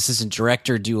first assistant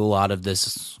director do a lot of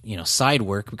this, side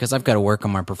work, because I've got to work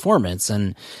on my performance.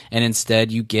 And instead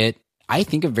you get, I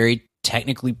think, a very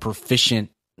technically proficient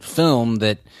film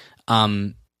that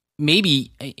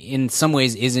maybe in some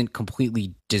ways isn't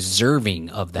completely deserving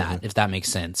of that, if that makes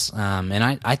sense. And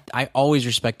I always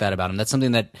respect that about him. That's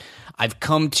something that I've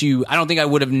come to, I don't think I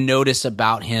would have noticed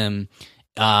about him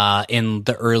in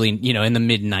the early, in the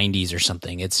mid 90s or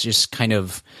something. It's just kind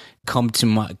of come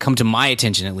to my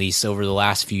attention, at least over the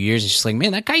last few years. It's just like,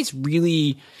 man, that guy's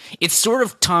really, it's sort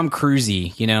of Tom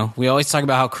Cruise-y, we always talk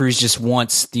about how Cruise just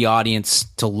wants the audience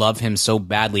to love him so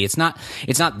badly. It's not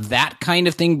that kind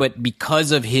of thing, but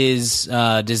because of his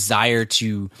desire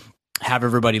to have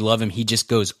everybody love him, he just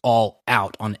goes all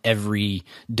out on every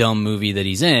dumb movie that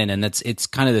he's in. And it's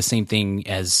kind of the same thing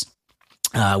as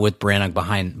with Branagh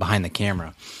behind the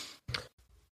camera.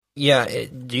 Yeah.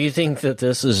 Do you think that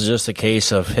this is just a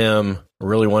case of him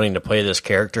really wanting to play this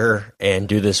character and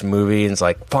do this movie, and it's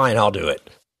like, fine, I'll do it?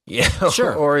 Yeah.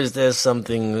 Sure. Or is this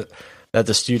something that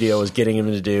the studio was getting him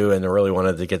to do and they really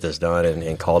wanted to get this done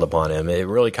and called upon him? It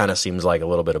really kind of seems like a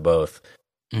little bit of both.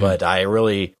 Mm-hmm. But I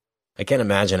can't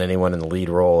imagine anyone in the lead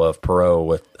role of Poirot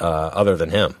with other than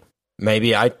him.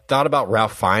 Maybe I thought about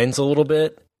Ralph Fiennes a little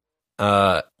bit,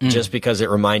 just because it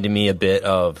reminded me a bit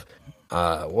of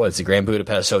what's the Grand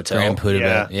Budapest Hotel? Grand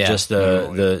Budapest, yeah. Just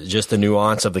the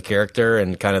nuance of the character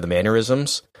and kind of the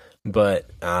mannerisms. But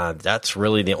that's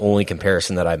really the only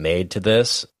comparison that I made to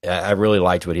this. I really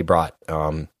liked what he brought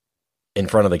in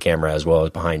front of the camera as well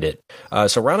as behind it.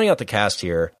 So rounding out the cast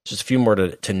here, just a few more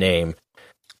to name.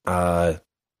 I'm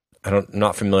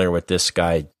not familiar with this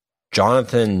guy,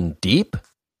 Jonathan Depp.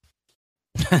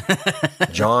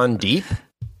 John Depp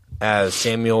as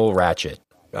Samuel Ratchet.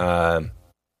 It's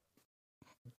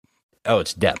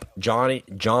Depp.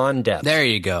 John Depp. There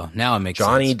you go. Now it makes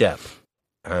Johnny sense.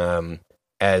 Depp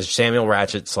as Samuel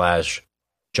Ratchet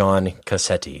 / John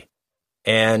Cassetti.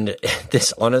 And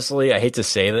this, honestly, I hate to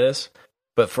say this,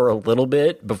 but for a little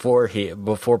bit before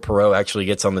Poirot actually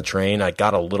gets on the train, I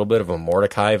got a little bit of a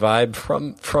Mordecai vibe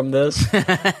from this.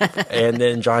 And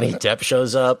then Johnny Depp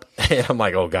shows up, and I'm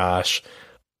like, oh gosh,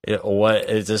 what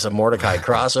is this, a Mordecai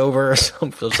crossover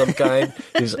of some kind?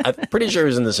 I'm pretty sure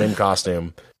he's in the same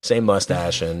costume, same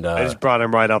mustache, and I just brought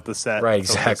him right off the set. Right,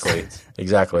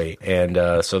 exactly. And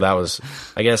so that was,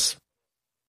 I guess,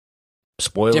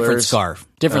 spoilers. Different scarf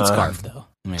though.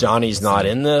 I mean, Johnny's not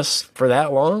in this for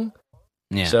that long.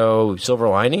 Yeah. So silver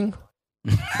lining,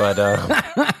 but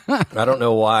I don't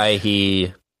know why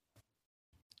he.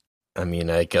 I mean,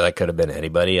 that could have been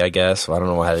anybody, I guess. I don't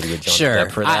know how to get Johnny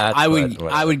Depp for that.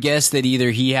 I would guess that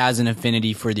either he has an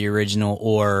affinity for the original,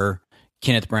 or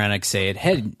Kenneth Branagh said,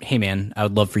 "Hey, man, I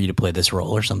would love for you to play this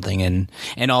role or something."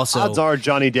 And also, odds are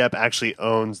Johnny Depp actually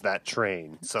owns that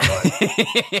train. So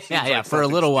yeah, for a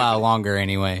little while longer,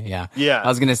 anyway. Yeah. I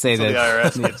was gonna say so that the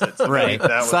IRS gets it. So right.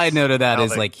 Side note of that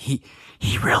is like he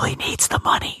really needs the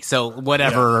money. So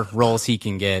whatever roles he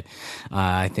can get,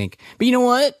 I think. But you know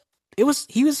what?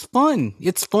 He was fun.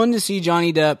 It's fun to see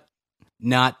Johnny Depp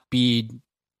not be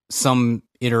some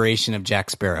iteration of Jack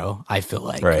Sparrow. I feel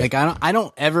like, right. I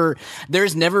don't think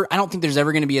there's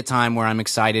ever going to be a time where I'm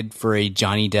excited for a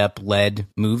Johnny Depp led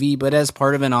movie, but as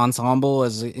part of an ensemble,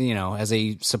 as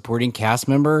a supporting cast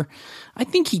member, I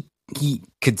think he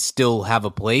could still have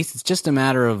a place. It's just a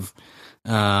matter of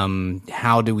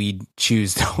how do we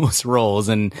choose those roles,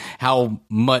 and how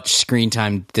much screen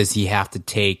time does he have to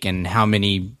take, and how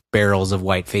many barrels of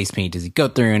white face paint does he go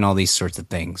through, and all these sorts of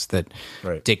things that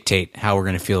dictate how we're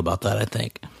going to feel about that, I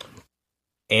think.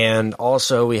 And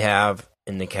also we have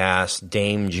in the cast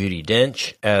Dame Judi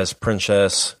Dench as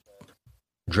Princess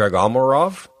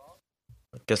Dragomarov.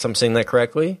 I guess I'm saying that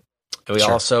correctly. And we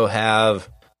also have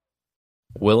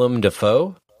Willem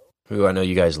Dafoe, who I know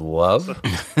you guys love.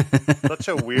 Such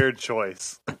a weird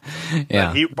choice.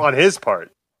 Yeah. He, on his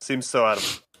part, seems so out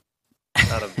of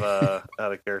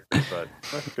character, but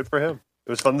good for him. It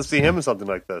was fun to see him in something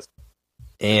like this.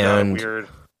 And weird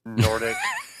Nordic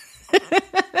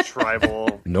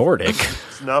tribal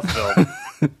snuff film.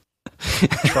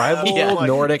 Tribal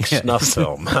Nordic snuff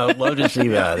film. I would love to see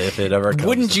that if it ever comes.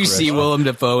 Wouldn't you see Willem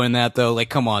Dafoe in that though? Like,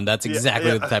 come on, that's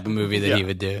exactly the type of movie that he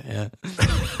would do. Yeah.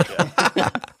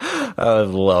 I would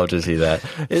love to see that.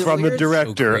 From the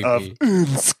director of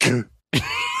Unsk.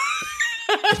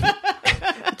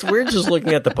 we're just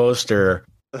looking at the poster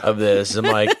of this. I'm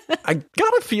like, I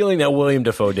got a feeling that William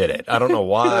Dafoe did it. I don't know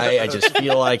why. I just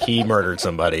feel like he murdered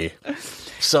somebody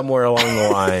somewhere along the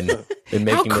line. In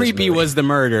making How creepy was the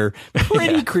murder?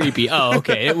 Pretty creepy. Oh,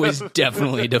 okay. It was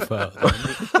definitely Dafoe.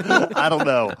 I don't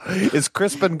know. Is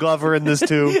Crispin Glover in this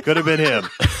too? Could have been him.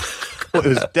 It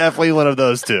was definitely one of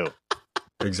those two.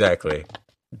 Exactly.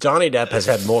 Johnny Depp has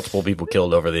had multiple people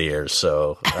killed over the years,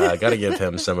 so got to give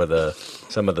him some of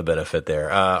the benefit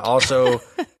there. Also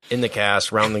in the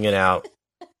cast, rounding it out,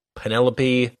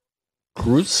 Penelope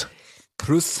Cruz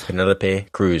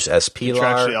as Pilar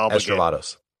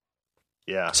Estravados.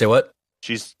 Yeah. Say what?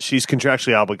 She's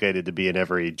contractually obligated to be in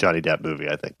every Johnny Depp movie,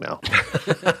 I think, now.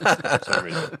 For some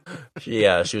reason.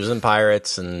 Yeah, she was in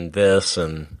Pirates and this,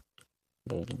 and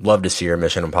love to see her in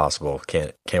Mission Impossible.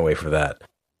 Can't wait for that.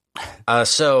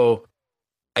 So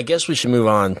I guess we should move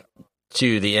on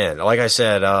to the end. Like I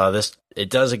said, it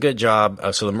does a good job.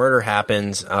 So the murder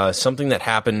happens. Something that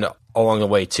happened along the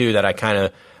way too that I kind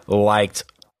of liked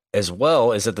as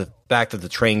well is that the fact that the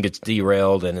train gets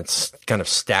derailed and it's kind of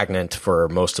stagnant for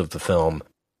most of the film,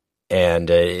 and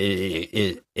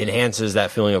it enhances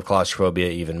that feeling of claustrophobia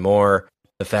even more.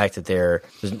 The fact that there's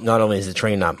not only is the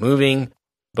train not moving,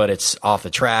 but it's off the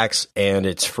tracks and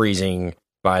it's freezing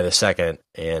by the second,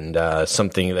 and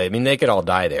they could all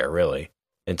die there really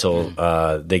until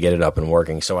they get it up and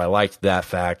working. So I liked that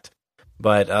fact,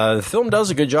 but the film does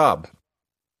a good job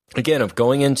again of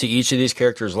going into each of these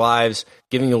characters' lives,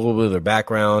 giving you a little bit of their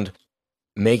background,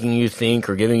 making you think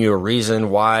or giving you a reason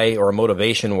why or a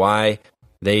motivation why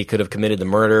they could have committed the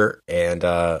murder. And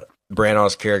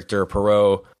Branagh's character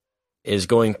Poirot is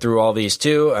going through all these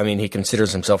too. I mean, he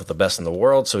considers himself the best in the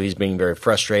world, so he's being very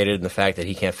frustrated in the fact that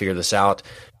he can't figure this out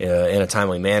in a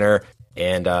timely manner,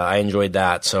 and I enjoyed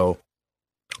that. So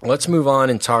let's move on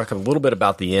and talk a little bit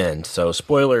about the end. So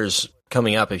spoilers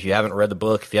coming up. If you haven't read the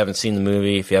book, if you haven't seen the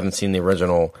movie, if you haven't seen the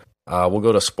original, we'll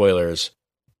go to spoilers.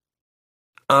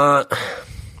 I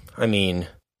mean,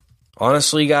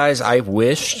 honestly, guys, I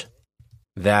wished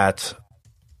that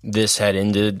this had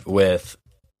ended with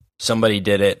somebody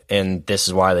did it, and this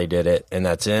is why they did it, and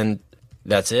that's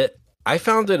it. I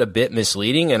found it a bit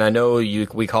misleading, and I know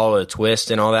we call it a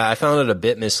twist and all that. I found it a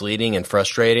bit misleading and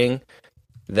frustrating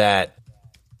that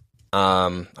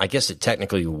I guess it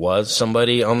technically was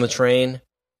somebody on the train,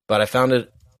 but I found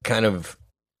it kind of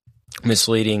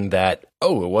misleading that, it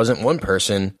wasn't one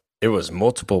person, it was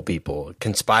multiple people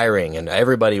conspiring, and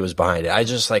everybody was behind it. I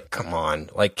just come on,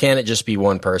 can't it just be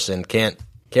one person? Can't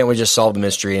we just solve the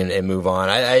mystery and move on?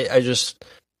 I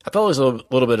felt it was a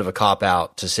little bit of a cop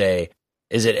out to say,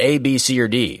 is it A, B, C, or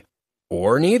D,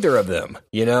 or neither of them?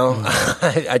 You know,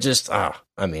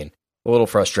 I mean, a little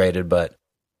frustrated, but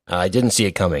I didn't see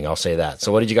it coming. I'll say that.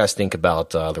 So, what did you guys think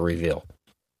about the reveal?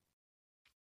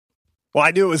 Well,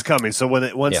 I knew it was coming. So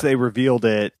once they revealed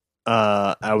it,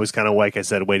 I was kind of, like I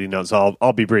said, waiting on. So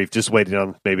I'll be brief, just waiting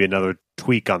on maybe another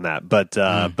tweak on that. But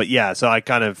yeah, so I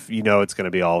kind of it's going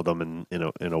to be all of them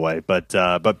in a way. But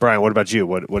Brian, what about you?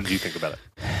 What did you think about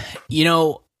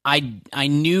it? I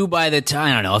knew by the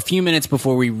time, I don't know, a few minutes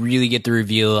before we really get the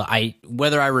reveal,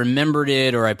 whether I remembered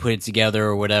it or I put it together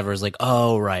or whatever, it's like,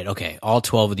 oh, right, okay, all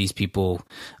 12 of these people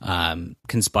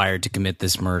conspired to commit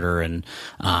this murder and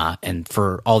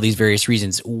for all these various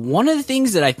reasons. One of the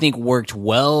things that I think worked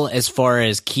well as far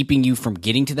as keeping you from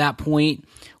getting to that point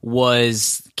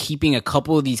was keeping a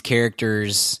couple of these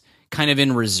characters kind of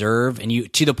in reserve, and you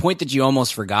to the point that you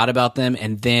almost forgot about them.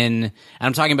 And then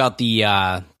I'm talking about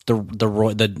the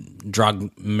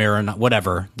drug marin,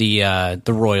 whatever, the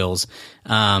Royals,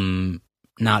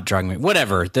 not drug,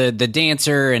 whatever, the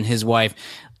dancer and his wife,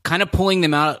 kind of pulling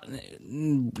them out,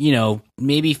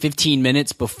 maybe 15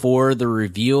 minutes before the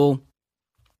reveal,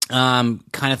 kind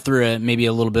of threw maybe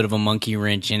a little bit of a monkey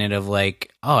wrench in it of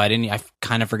I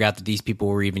kind of forgot that these people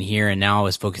were even here, and now I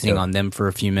was focusing on them for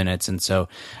a few minutes, and so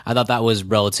I thought that was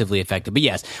relatively effective. But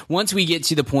yes, once we get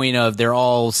to the point of they're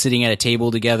all sitting at a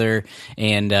table together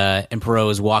and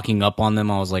Poirot is walking up on them,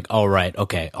 I was like, all right,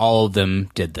 okay, all of them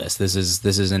did this. This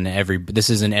is an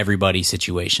everybody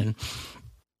situation.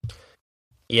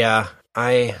 Yeah,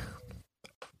 I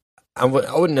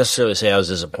wouldn't necessarily say I was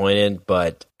disappointed,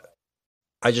 but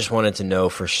I just wanted to know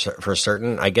for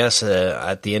certain. I guess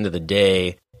at the end of the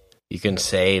day, you can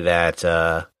say that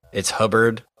it's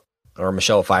Hubbard or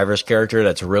Michelle Pfeiffer's character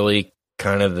that's really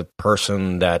kind of the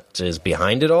person that is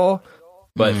behind it all,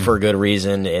 but for good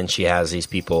reason, and she has these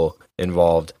people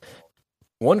involved.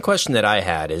 One question that I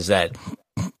had is that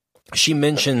she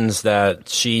mentions that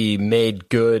she made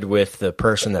good with the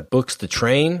person that books the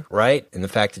train, right? And the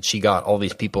fact that she got all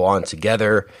these people on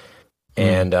together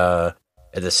and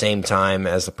at the same time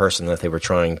as the person that they were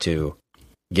trying to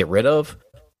get rid of.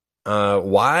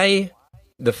 Why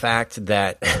the fact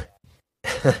that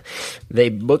they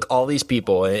book all these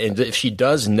people, and if she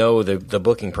does know the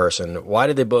booking person, why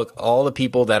did they book all the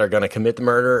people that are going to commit the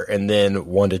murder and then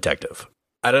one detective?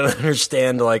 I don't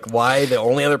understand, like, why the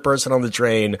only other person on the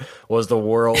train was the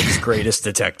world's greatest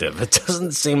detective. It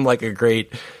doesn't seem like a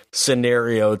great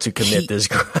scenario to commit this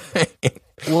crime.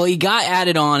 Well, he got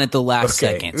added on at the last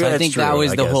second. So I think that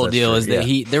was the whole deal, is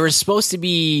that there was supposed to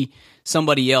be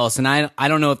somebody else, and I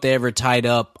don't know if they ever tied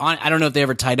up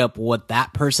what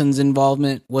that person's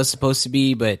involvement was supposed to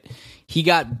be, but he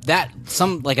got that,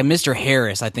 like a Mr.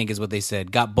 Harris, I think is what they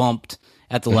said, got bumped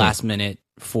at the last minute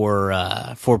for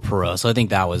Poirot. So I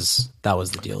think that was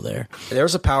the deal there. There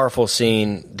was a powerful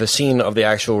scene, the scene of the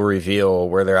actual reveal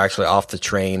where they're actually off the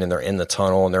train and they're in the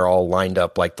tunnel and they're all lined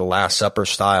up like the Last Supper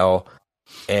style,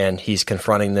 and he's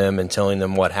confronting them and telling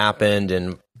them what happened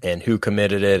and who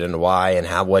committed it and why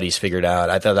and what he's figured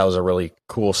out. I thought that was a really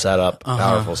cool setup,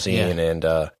 powerful scene, and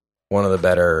one of the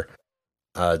better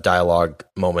dialogue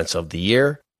moments of the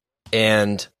year.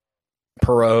 And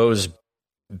Poirot's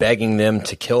begging them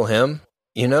to kill him,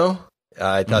 you know?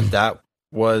 I thought that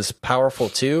was powerful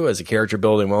too, as a character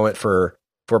building moment for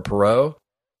Poirot.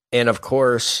 And of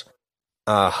course,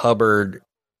 Hubbard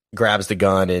grabs the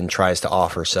gun and tries to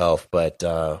off herself, but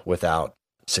without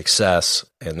success,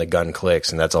 and the gun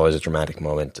clicks, and that's always a dramatic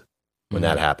moment when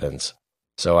that happens.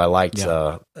 So I liked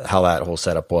how that whole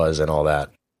setup was and all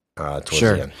that towards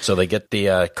the end. So they get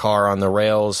the car on the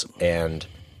rails and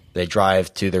they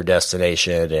drive to their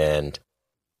destination, and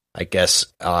I guess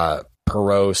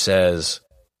Poirot says,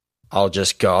 I'll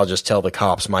just tell the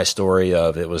cops my story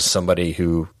of it was somebody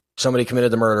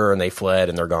committed the murder and they fled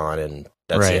and they're gone, and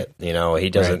that's it. You know, he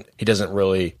doesn't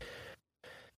really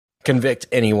convict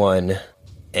anyone.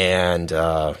 And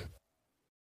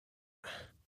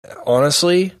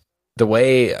honestly, the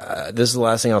way this is the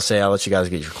last thing I'll say. I'll let you guys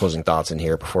get your closing thoughts in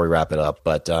here before we wrap it up.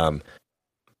 But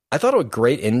I thought a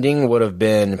great ending would have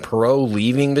been Poirot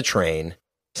leaving the train,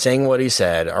 saying what he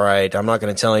said. All right, I'm not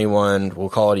going to tell anyone. We'll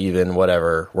call it even.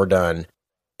 Whatever. We're done.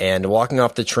 And walking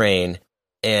off the train.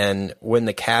 And when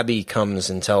the cabbie comes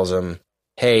and tells him,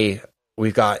 "Hey,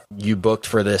 we've got you booked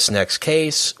for this next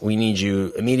case. We need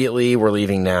you immediately. We're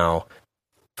leaving now."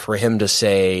 For him to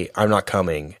say, "I'm not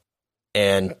coming,"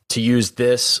 and to use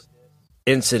this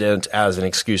incident as an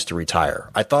excuse to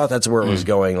retire. I thought that's where it was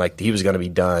going. Like, he was going to be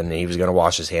done and he was going to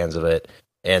wash his hands of it.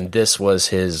 And this was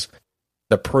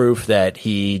the proof that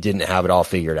he didn't have it all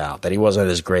figured out, that he wasn't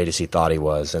as great as he thought he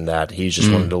was, and that he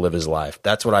just wanted to live his life.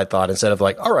 That's what I thought, instead of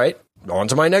like, all right, on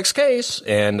to my next case.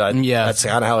 And that's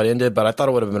kind of how it ended. But I thought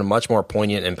it would have been a much more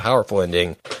poignant and powerful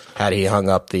ending had he hung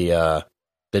up the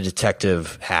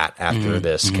detective hat after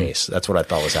this case. That's what I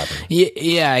thought was happening.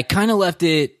 Yeah, I kind of left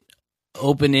it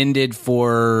open-ended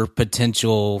for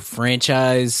potential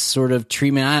franchise sort of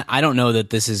treatment. I don't know that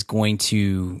this is going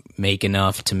to make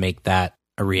enough to make that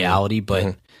a reality,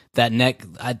 but that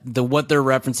what they're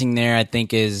referencing there, I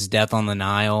think, is Death on the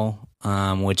Nile,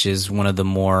 which is one of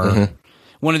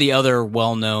the other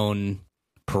well-known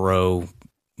Poirot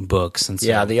books. And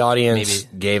so the audience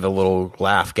gave a little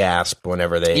laugh gasp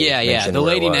whenever they the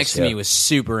lady next to me was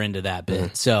super into that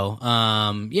bit. So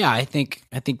I think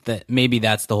that maybe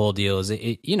that's the whole deal, is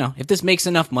it, you know, if this makes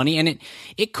enough money, and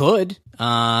it could,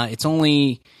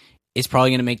 it's probably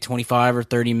going to make $25 or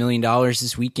 $30 million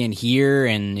this weekend here,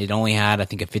 and it only had, I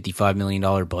think, a $55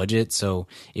 million budget, so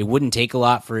it wouldn't take a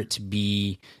lot for it to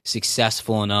be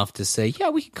successful enough to say, yeah,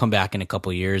 we can come back in a couple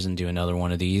of years and do another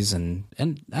one of these, and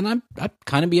I'd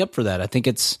kind of be up for that. I think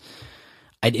it's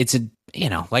a, you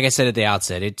know, like I said at the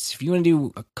outset, it's, if you want to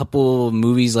do a couple of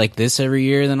movies like this every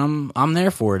year, then I'm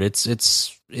there for it. It's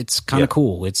kind of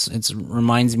cool. It's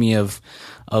reminds me of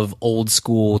old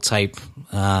school type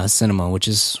cinema, which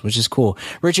is cool.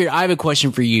 Richard, I have a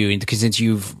question for you, because since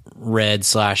you've read /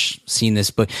 seen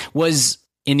this book, was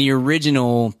in the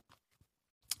original,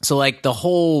 so like the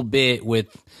whole bit with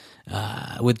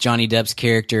Johnny Depp's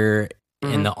character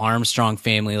and the Armstrong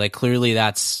family, like clearly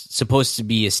that's supposed to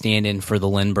be a stand-in for the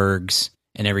Lindberghs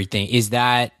and everything. Is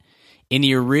that in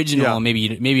the original? Yeah. Maybe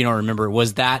you don't remember.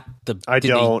 Was that the? I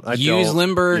don't use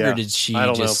Lindbergh, or did she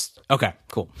just? Know. Okay,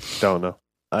 cool. Don't know.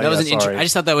 That was I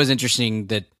just thought that was interesting.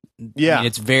 That I mean,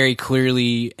 it's very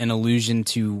clearly an allusion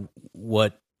to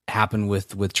what happened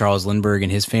with Charles Lindbergh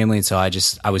and his family, and so I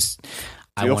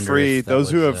feel free.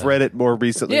 Those who have read it more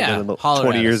recently than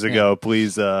 20 years ago,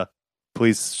 please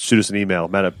shoot us an email,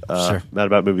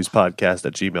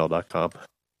 madaboutmoviespodcast@gmail.com.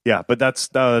 Yeah, but that's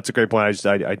a great point.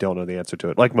 I don't know the answer to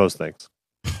it, like most things.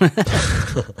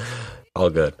 All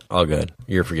good.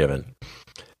 You're forgiven.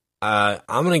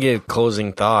 I'm going to give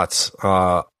closing thoughts.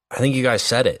 I think you guys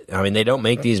said it. I mean, they don't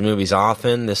make these movies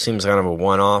often. This seems kind of a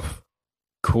one-off,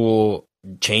 cool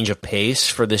change of pace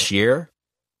for this year.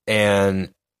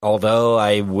 And although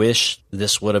I wish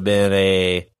this would have been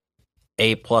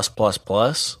A+++,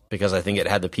 because I think it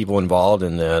had the people involved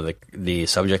and the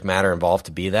subject matter involved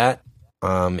to be that,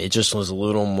 it just was a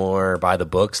little more by the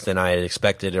books than I had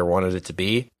expected or wanted it to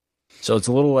be. So it's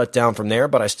a little let down from there,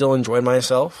 but I still enjoyed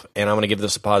myself, and I'm going to give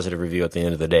this a positive review at the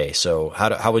end of the day. So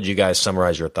how would you guys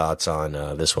summarize your thoughts on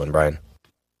this one, Brian?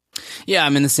 Yeah,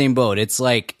 I'm in the same boat. It's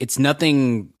like, it's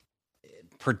nothing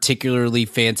particularly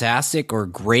fantastic or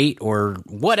great or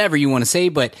whatever you want to say,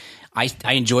 but I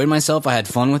enjoyed myself. I had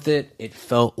fun with it. It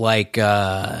felt like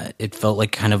kind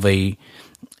of a,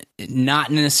 not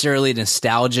necessarily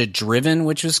nostalgia driven,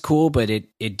 which was cool, but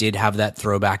it did have that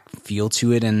throwback feel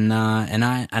to it, and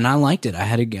I liked it. I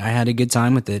had a good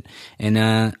time with it. And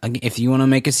if you want to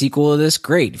make a sequel of this,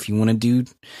 great. If you want to do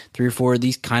 3 or 4 of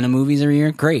these kind of movies a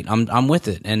year, great. I'm with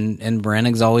it. And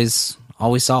Brannig's always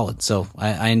solid, so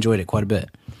I enjoyed it quite a bit.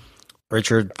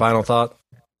 Richard, final thought?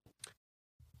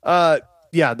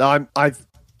 Yeah, no, I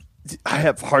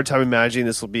have a hard time imagining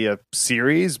this will be a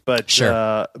series, but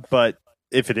Sure. But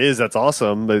if it is, that's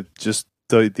awesome. But just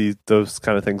those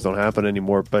kind of things don't happen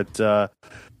anymore. But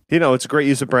it's a great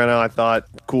use of Branagh. I thought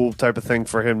cool type of thing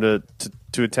for him to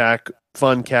attack.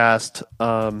 Fun cast.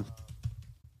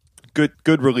 Good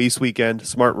release weekend.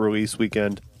 Smart release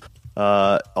weekend.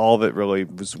 All of it really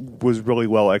was really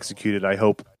well executed. I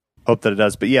hope that it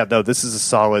does. But yeah, no, this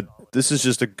is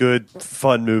just a good,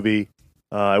 fun movie.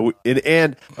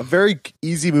 And a very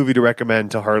easy movie to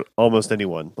recommend to almost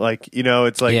anyone. Like,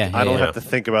 it's like, I don't have to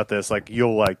think about this. Like,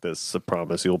 you'll like this. I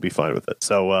promise you'll be fine with it.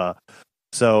 So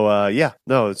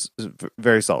it's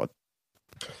very solid.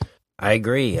 I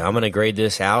agree. I'm going to grade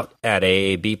this out at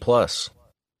a B+.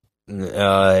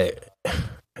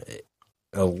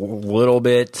 A little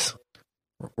bit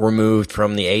removed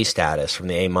from the A status, from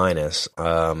the A-,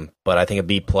 but I think a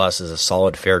B+ is a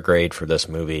solid, fair grade for this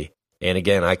movie. And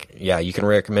again, you can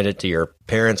recommend it to your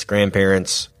parents,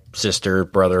 grandparents, sister,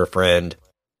 brother, friend,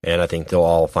 and I think they'll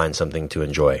all find something to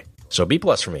enjoy. So B+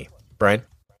 for me. Brian?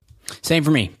 Same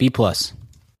for me, B+.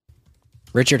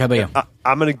 Richard, how about you?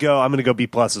 I'm gonna go B+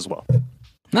 as well.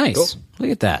 Nice. Cool.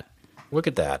 Look at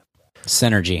that.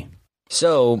 Synergy.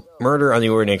 So, Murder on the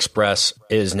Orient Express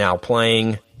is now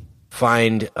playing.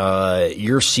 Find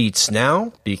your seats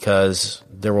now, because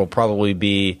there will probably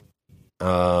be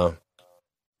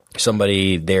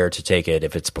somebody there to take it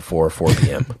if it's before 4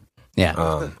 p.m.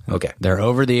 Yeah. Okay. They're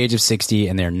over the age of 60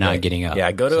 and they're not getting up.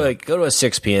 Yeah, go to a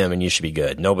 6 p.m. and you should be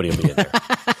good. Nobody will be in there.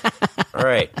 All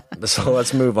right. So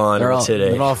let's move on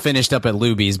today. They're all finished up at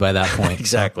Luby's by that point.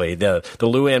 Exactly. The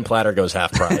Luann platter goes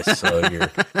half price, so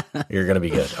you're going to be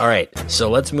good. All right. So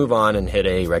let's move on and hit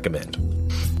a recommend.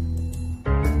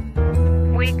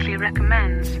 Weekly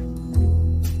recommends.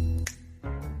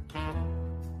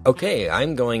 Okay,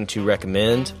 I'm going to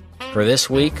recommend for this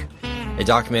week a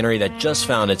documentary that just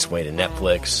found its way to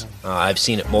Netflix. I've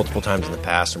seen it multiple times in the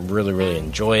past and really, really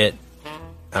enjoy it.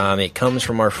 It comes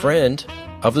from our friend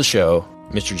of the show,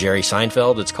 Mr. Jerry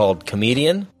Seinfeld. It's called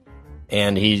Comedian,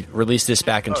 and he released this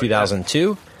back in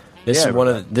 2002. This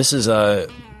is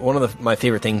one of my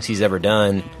favorite things he's ever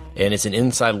done, and it's an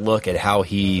inside look at how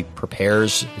he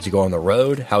prepares to go on the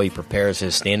road, how he prepares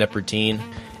his stand-up routine,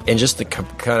 and just the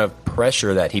kind of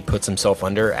pressure that he puts himself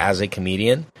under as a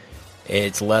comedian.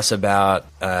 It's less of a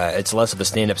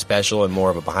stand-up special and more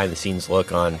of a behind-the-scenes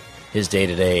look on his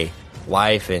day-to-day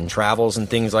life and travels and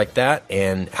things like that,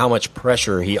 and how much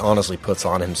pressure he honestly puts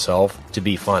on himself to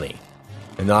be funny.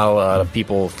 And not a lot of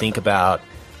people think about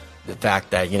the fact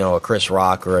that, a Chris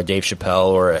Rock or a Dave Chappelle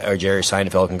or a Jerry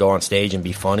Seinfeld can go on stage and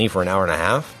be funny for an hour and a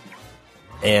half.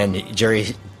 And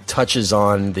Jerry touches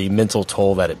on the mental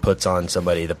toll that it puts on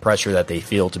somebody, the pressure that they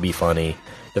feel to be funny,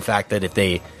 the fact that if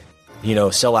they,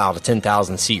 sell out a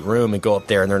 10,000 seat room and go up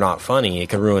there and they're not funny, it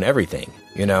could ruin everything,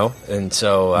 And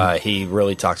so he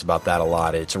really talks about that a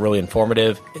lot. It's a really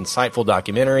informative, insightful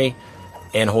documentary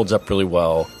and holds up really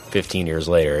well 15 years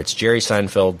later. It's Jerry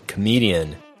Seinfeld,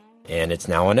 Comedian, and it's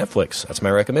now on Netflix. That's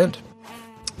my recommend.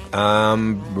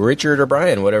 Richard or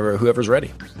Brian, whoever's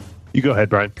ready. You go ahead,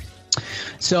 Brian.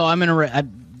 So I'm going to...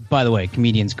 By the way,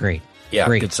 Comedian's great. Yeah,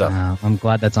 great. Good stuff. I'm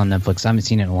glad that's on Netflix. I haven't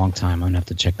seen it in a long time. I'm going to have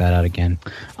to check that out again.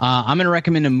 I'm going to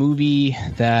recommend a movie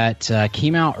that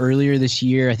came out earlier this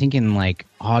year, I think in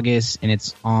August, and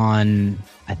it's on,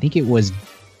 I think it was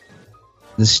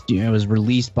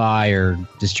released by or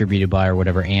distributed by or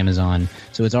whatever, Amazon.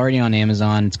 So it's already on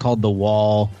Amazon. It's called The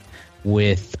Wall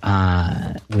with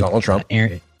Donald Trump.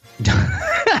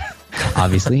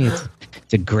 Obviously, it's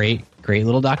a great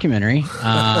little documentary.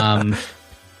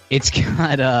 It's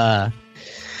got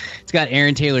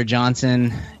Aaron Taylor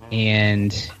Johnson,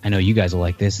 and I know you guys will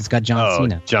like this. It's got John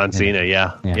Cena. John Cena,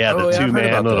 yeah. The I've heard two-man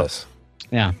about little. this.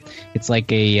 Yeah, it's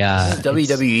like a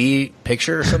WWE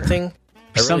picture or something. I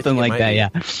really something think it like might that. be. Yeah,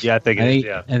 Yeah, I think it is,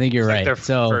 yeah. I think you're It's like right. their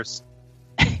So first,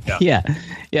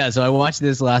 yeah. So I watched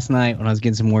this last night when I was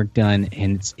getting some work done,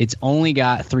 and it's only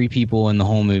got 3 people in the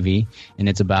whole movie, and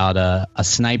it's about a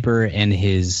sniper and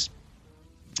his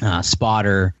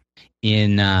spotter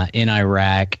in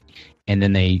Iraq, and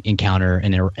then they encounter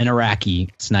an Iraqi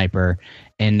sniper,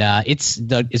 and it's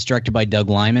directed by Doug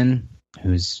Liman,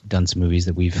 who's done some movies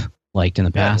that we've liked in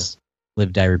the past,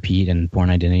 Live, Die, Repeat, and Born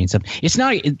Identity and stuff. It's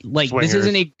not like Swingers. this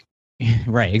isn't a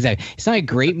right, exactly. It's not a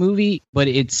great movie, but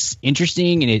it's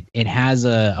interesting, and it has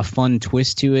a fun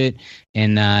twist to it,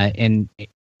 and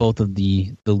both of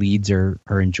the leads are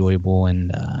enjoyable,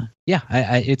 and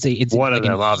it's One like of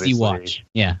them, an obviously. easy watch.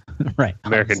 Yeah, right.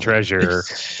 American Treasure,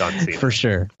 John Cena. For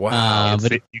sure. Wow.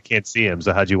 But You can't see him,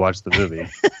 so how'd you watch the movie?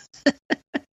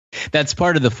 that's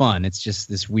part of the fun. It's just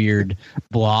this weird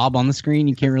blob on the screen.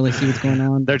 You can't really see what's going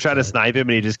on. They're trying to snipe him,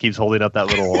 and he just keeps holding up that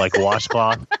little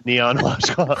washcloth, neon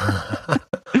washcloth.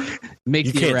 Makes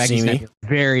You the can't Iraqi see me. sniper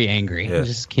very angry. Yeah. I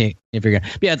just can't figure out.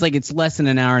 But yeah, it's less than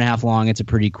an hour and a half long. It's a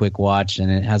pretty quick watch,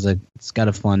 and it's got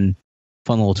a fun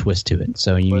little twist to it.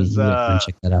 So you want to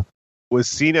check that out. Was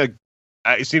Cena?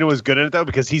 Cena was good in it though,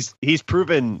 because he's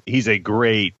proven he's a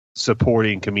great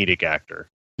supporting comedic actor.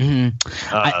 Mhm.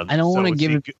 I don't want to was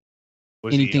give he it good-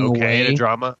 was anything he okay away. in a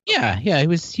drama? Yeah, he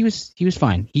was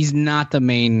fine. He's not the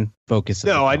main focus. Of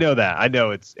No, the I film. know that. I know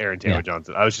it's Aaron Taylor Yeah.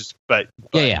 Johnson. I was just, but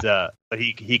he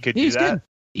could do He's that. good.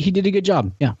 He did a good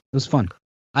job. Yeah, it was fun.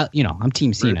 I'm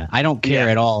Team Cena. I don't care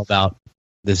at all about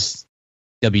this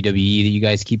WWE that you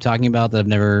guys keep talking about that I've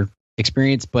never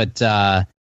experienced, but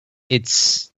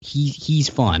he's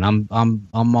fun. I'm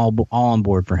all on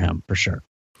board for him for sure.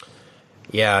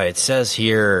 Yeah, it says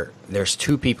here there's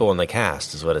 2 people in the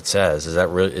cast, is what it says. Is that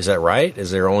right? Is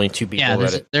there only 2 people? Yeah,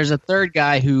 there's a third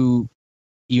guy who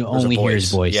you There's only a hear his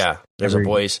voice. Yeah, there's a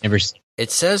voice.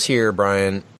 It says here,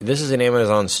 Brian, this is an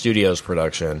Amazon Studios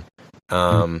production.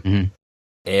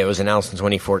 It was announced in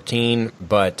 2014,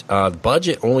 but the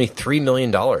budget only $3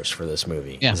 million for this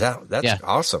movie. Yeah. That's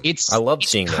awesome. I love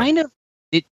seeing that. kind of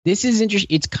this is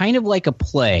interesting. It's kind of like a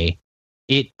play.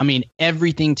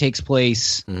 Everything takes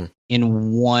place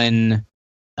in one.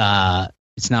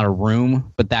 It's not a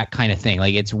room, but that kind of thing.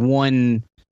 Like it's one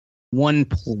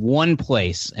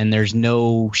place, and there's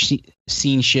no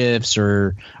scene shifts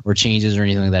or changes or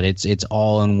anything like that. It's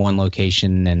all in one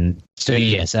location, and so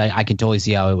yes, I can totally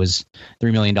see how it was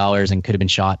 $3 million and could have been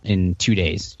shot in 2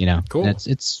 days. Cool. And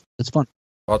it's fun.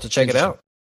 I'll have to check it out.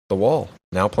 The Wall,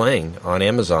 now playing on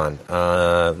Amazon.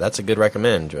 That's a good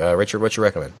recommend. Richard, what you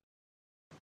recommend?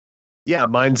 Yeah,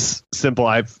 mine's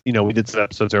simple. We did some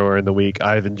episodes earlier in the week.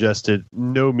 I've ingested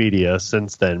no media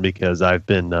since then because I've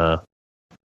been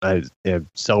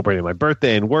celebrating my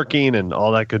birthday and working and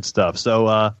all that good stuff. So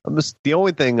I'm just the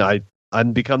only thing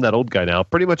I'm become that old guy now.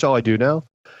 Pretty much all I do now,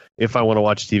 if I want to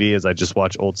watch TV, is I just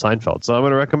watch old Seinfeld. So I'm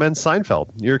going to recommend Seinfeld.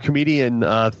 Your comedian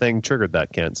thing triggered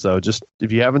that, Kent. So just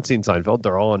if you haven't seen Seinfeld,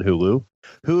 they're all on Hulu.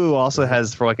 Hulu also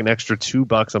has for like an extra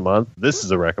 $2 a month. This is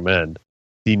a recommend.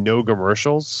 The no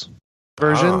commercials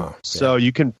version. So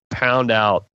you can pound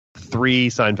out 3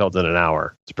 Seinfelds in an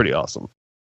hour. It's pretty awesome.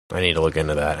 I need to look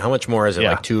into that. How much more is it?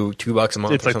 Yeah. Like $2 a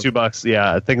month? It's like $2.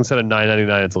 Yeah, I think instead of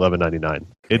 $9.99, it's $11.99.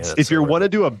 It's that's if you so worth want to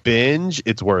do a binge,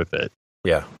 it's worth it.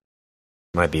 Yeah,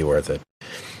 might be worth it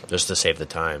just to save the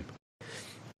time.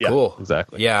 Yeah, Cool.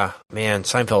 exactly. Yeah, man,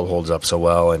 Seinfeld holds up so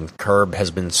well, and Curb has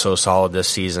been so solid this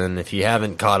season. If you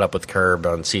haven't caught up with Curb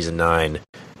on season 9,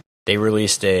 they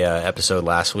released a episode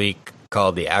last week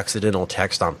called "The Accidental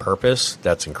Text on Purpose."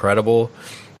 That's incredible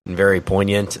and very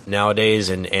poignant nowadays.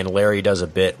 And Larry does a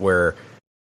bit where,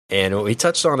 and we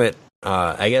touched on it,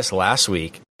 I guess last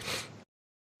week.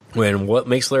 When what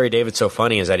makes Larry David so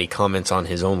funny is that he comments on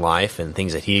his own life and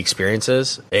things that he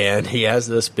experiences, and he has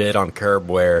this bit on Curb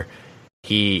where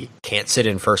he can't sit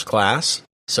in first class,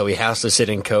 so he has to sit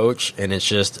in coach, and it's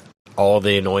just all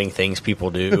the annoying things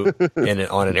people do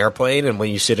on an airplane and when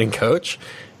you sit in coach,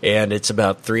 and it's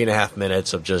about 3.5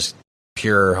 minutes of just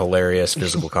pure hilarious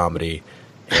physical comedy,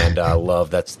 and I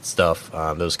love that stuff,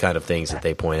 those kind of things that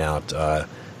they point out.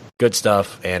 Good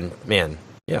stuff, and man,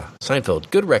 yeah,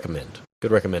 Seinfeld, good recommend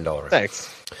all around.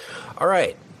 Thanks. All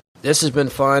right, this has been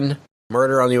fun.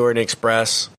 Murder on the Orient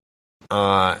Express.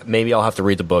 Maybe I'll have to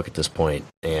read the book at this point,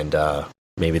 and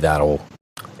maybe that'll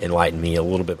enlighten me a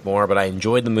little bit more. But I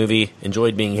enjoyed the movie,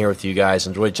 enjoyed being here with you guys,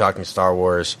 enjoyed talking Star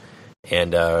Wars,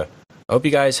 And I hope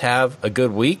you guys have a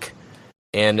good week.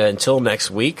 And until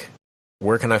next week,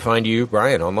 where can I find you,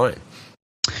 Brian, online?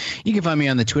 You can find me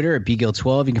on the Twitter at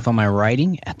bgill12. You can find my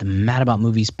writing at the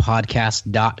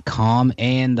madaboutmoviespodcast.com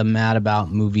and the Mad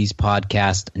About Movies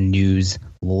Podcast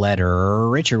newsletter.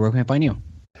 Richard, where can I find you?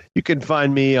 You can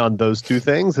find me on those two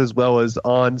things as well as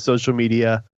on social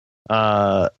media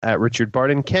at Richard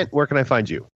Barton. Kent, where can I find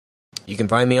you? You can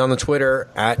find me on the Twitter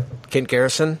at Kent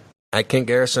Garrison, at Kent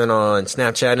Garrison on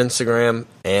Snapchat, Instagram,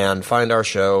 and find our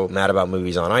show, Mad About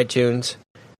Movies, on iTunes.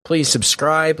 Please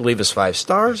subscribe, leave us 5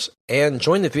 stars, and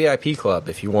join the VIP club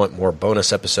if you want more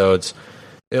bonus episodes.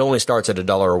 It only starts at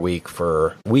 $1 a week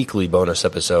for weekly bonus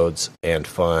episodes and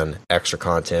fun extra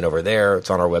content over there. It's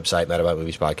on our website,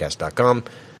 madaboutmoviespodcast.com.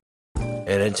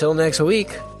 And until next week,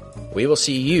 we will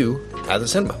see you at the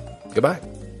cinema. Goodbye.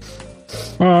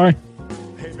 Bye.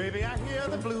 Hey, baby, I hear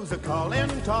the blues are calling,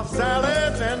 tossed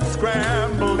salads and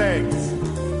scrambled eggs.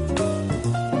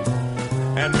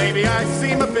 And maybe I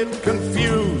seem a bit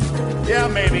confused. Yeah,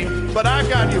 maybe, but I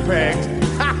got you pegged.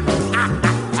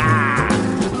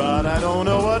 But I don't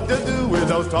know what to do with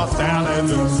those tossed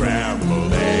salads and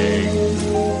scrambled eggs.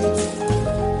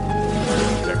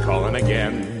 They're calling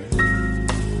again.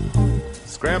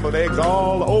 Scrambled eggs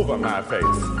all over my face.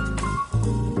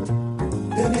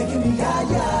 They're making me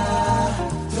yah-yah.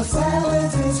 The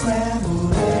salads and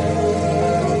scrambled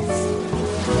eggs.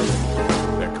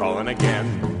 They're calling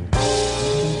again.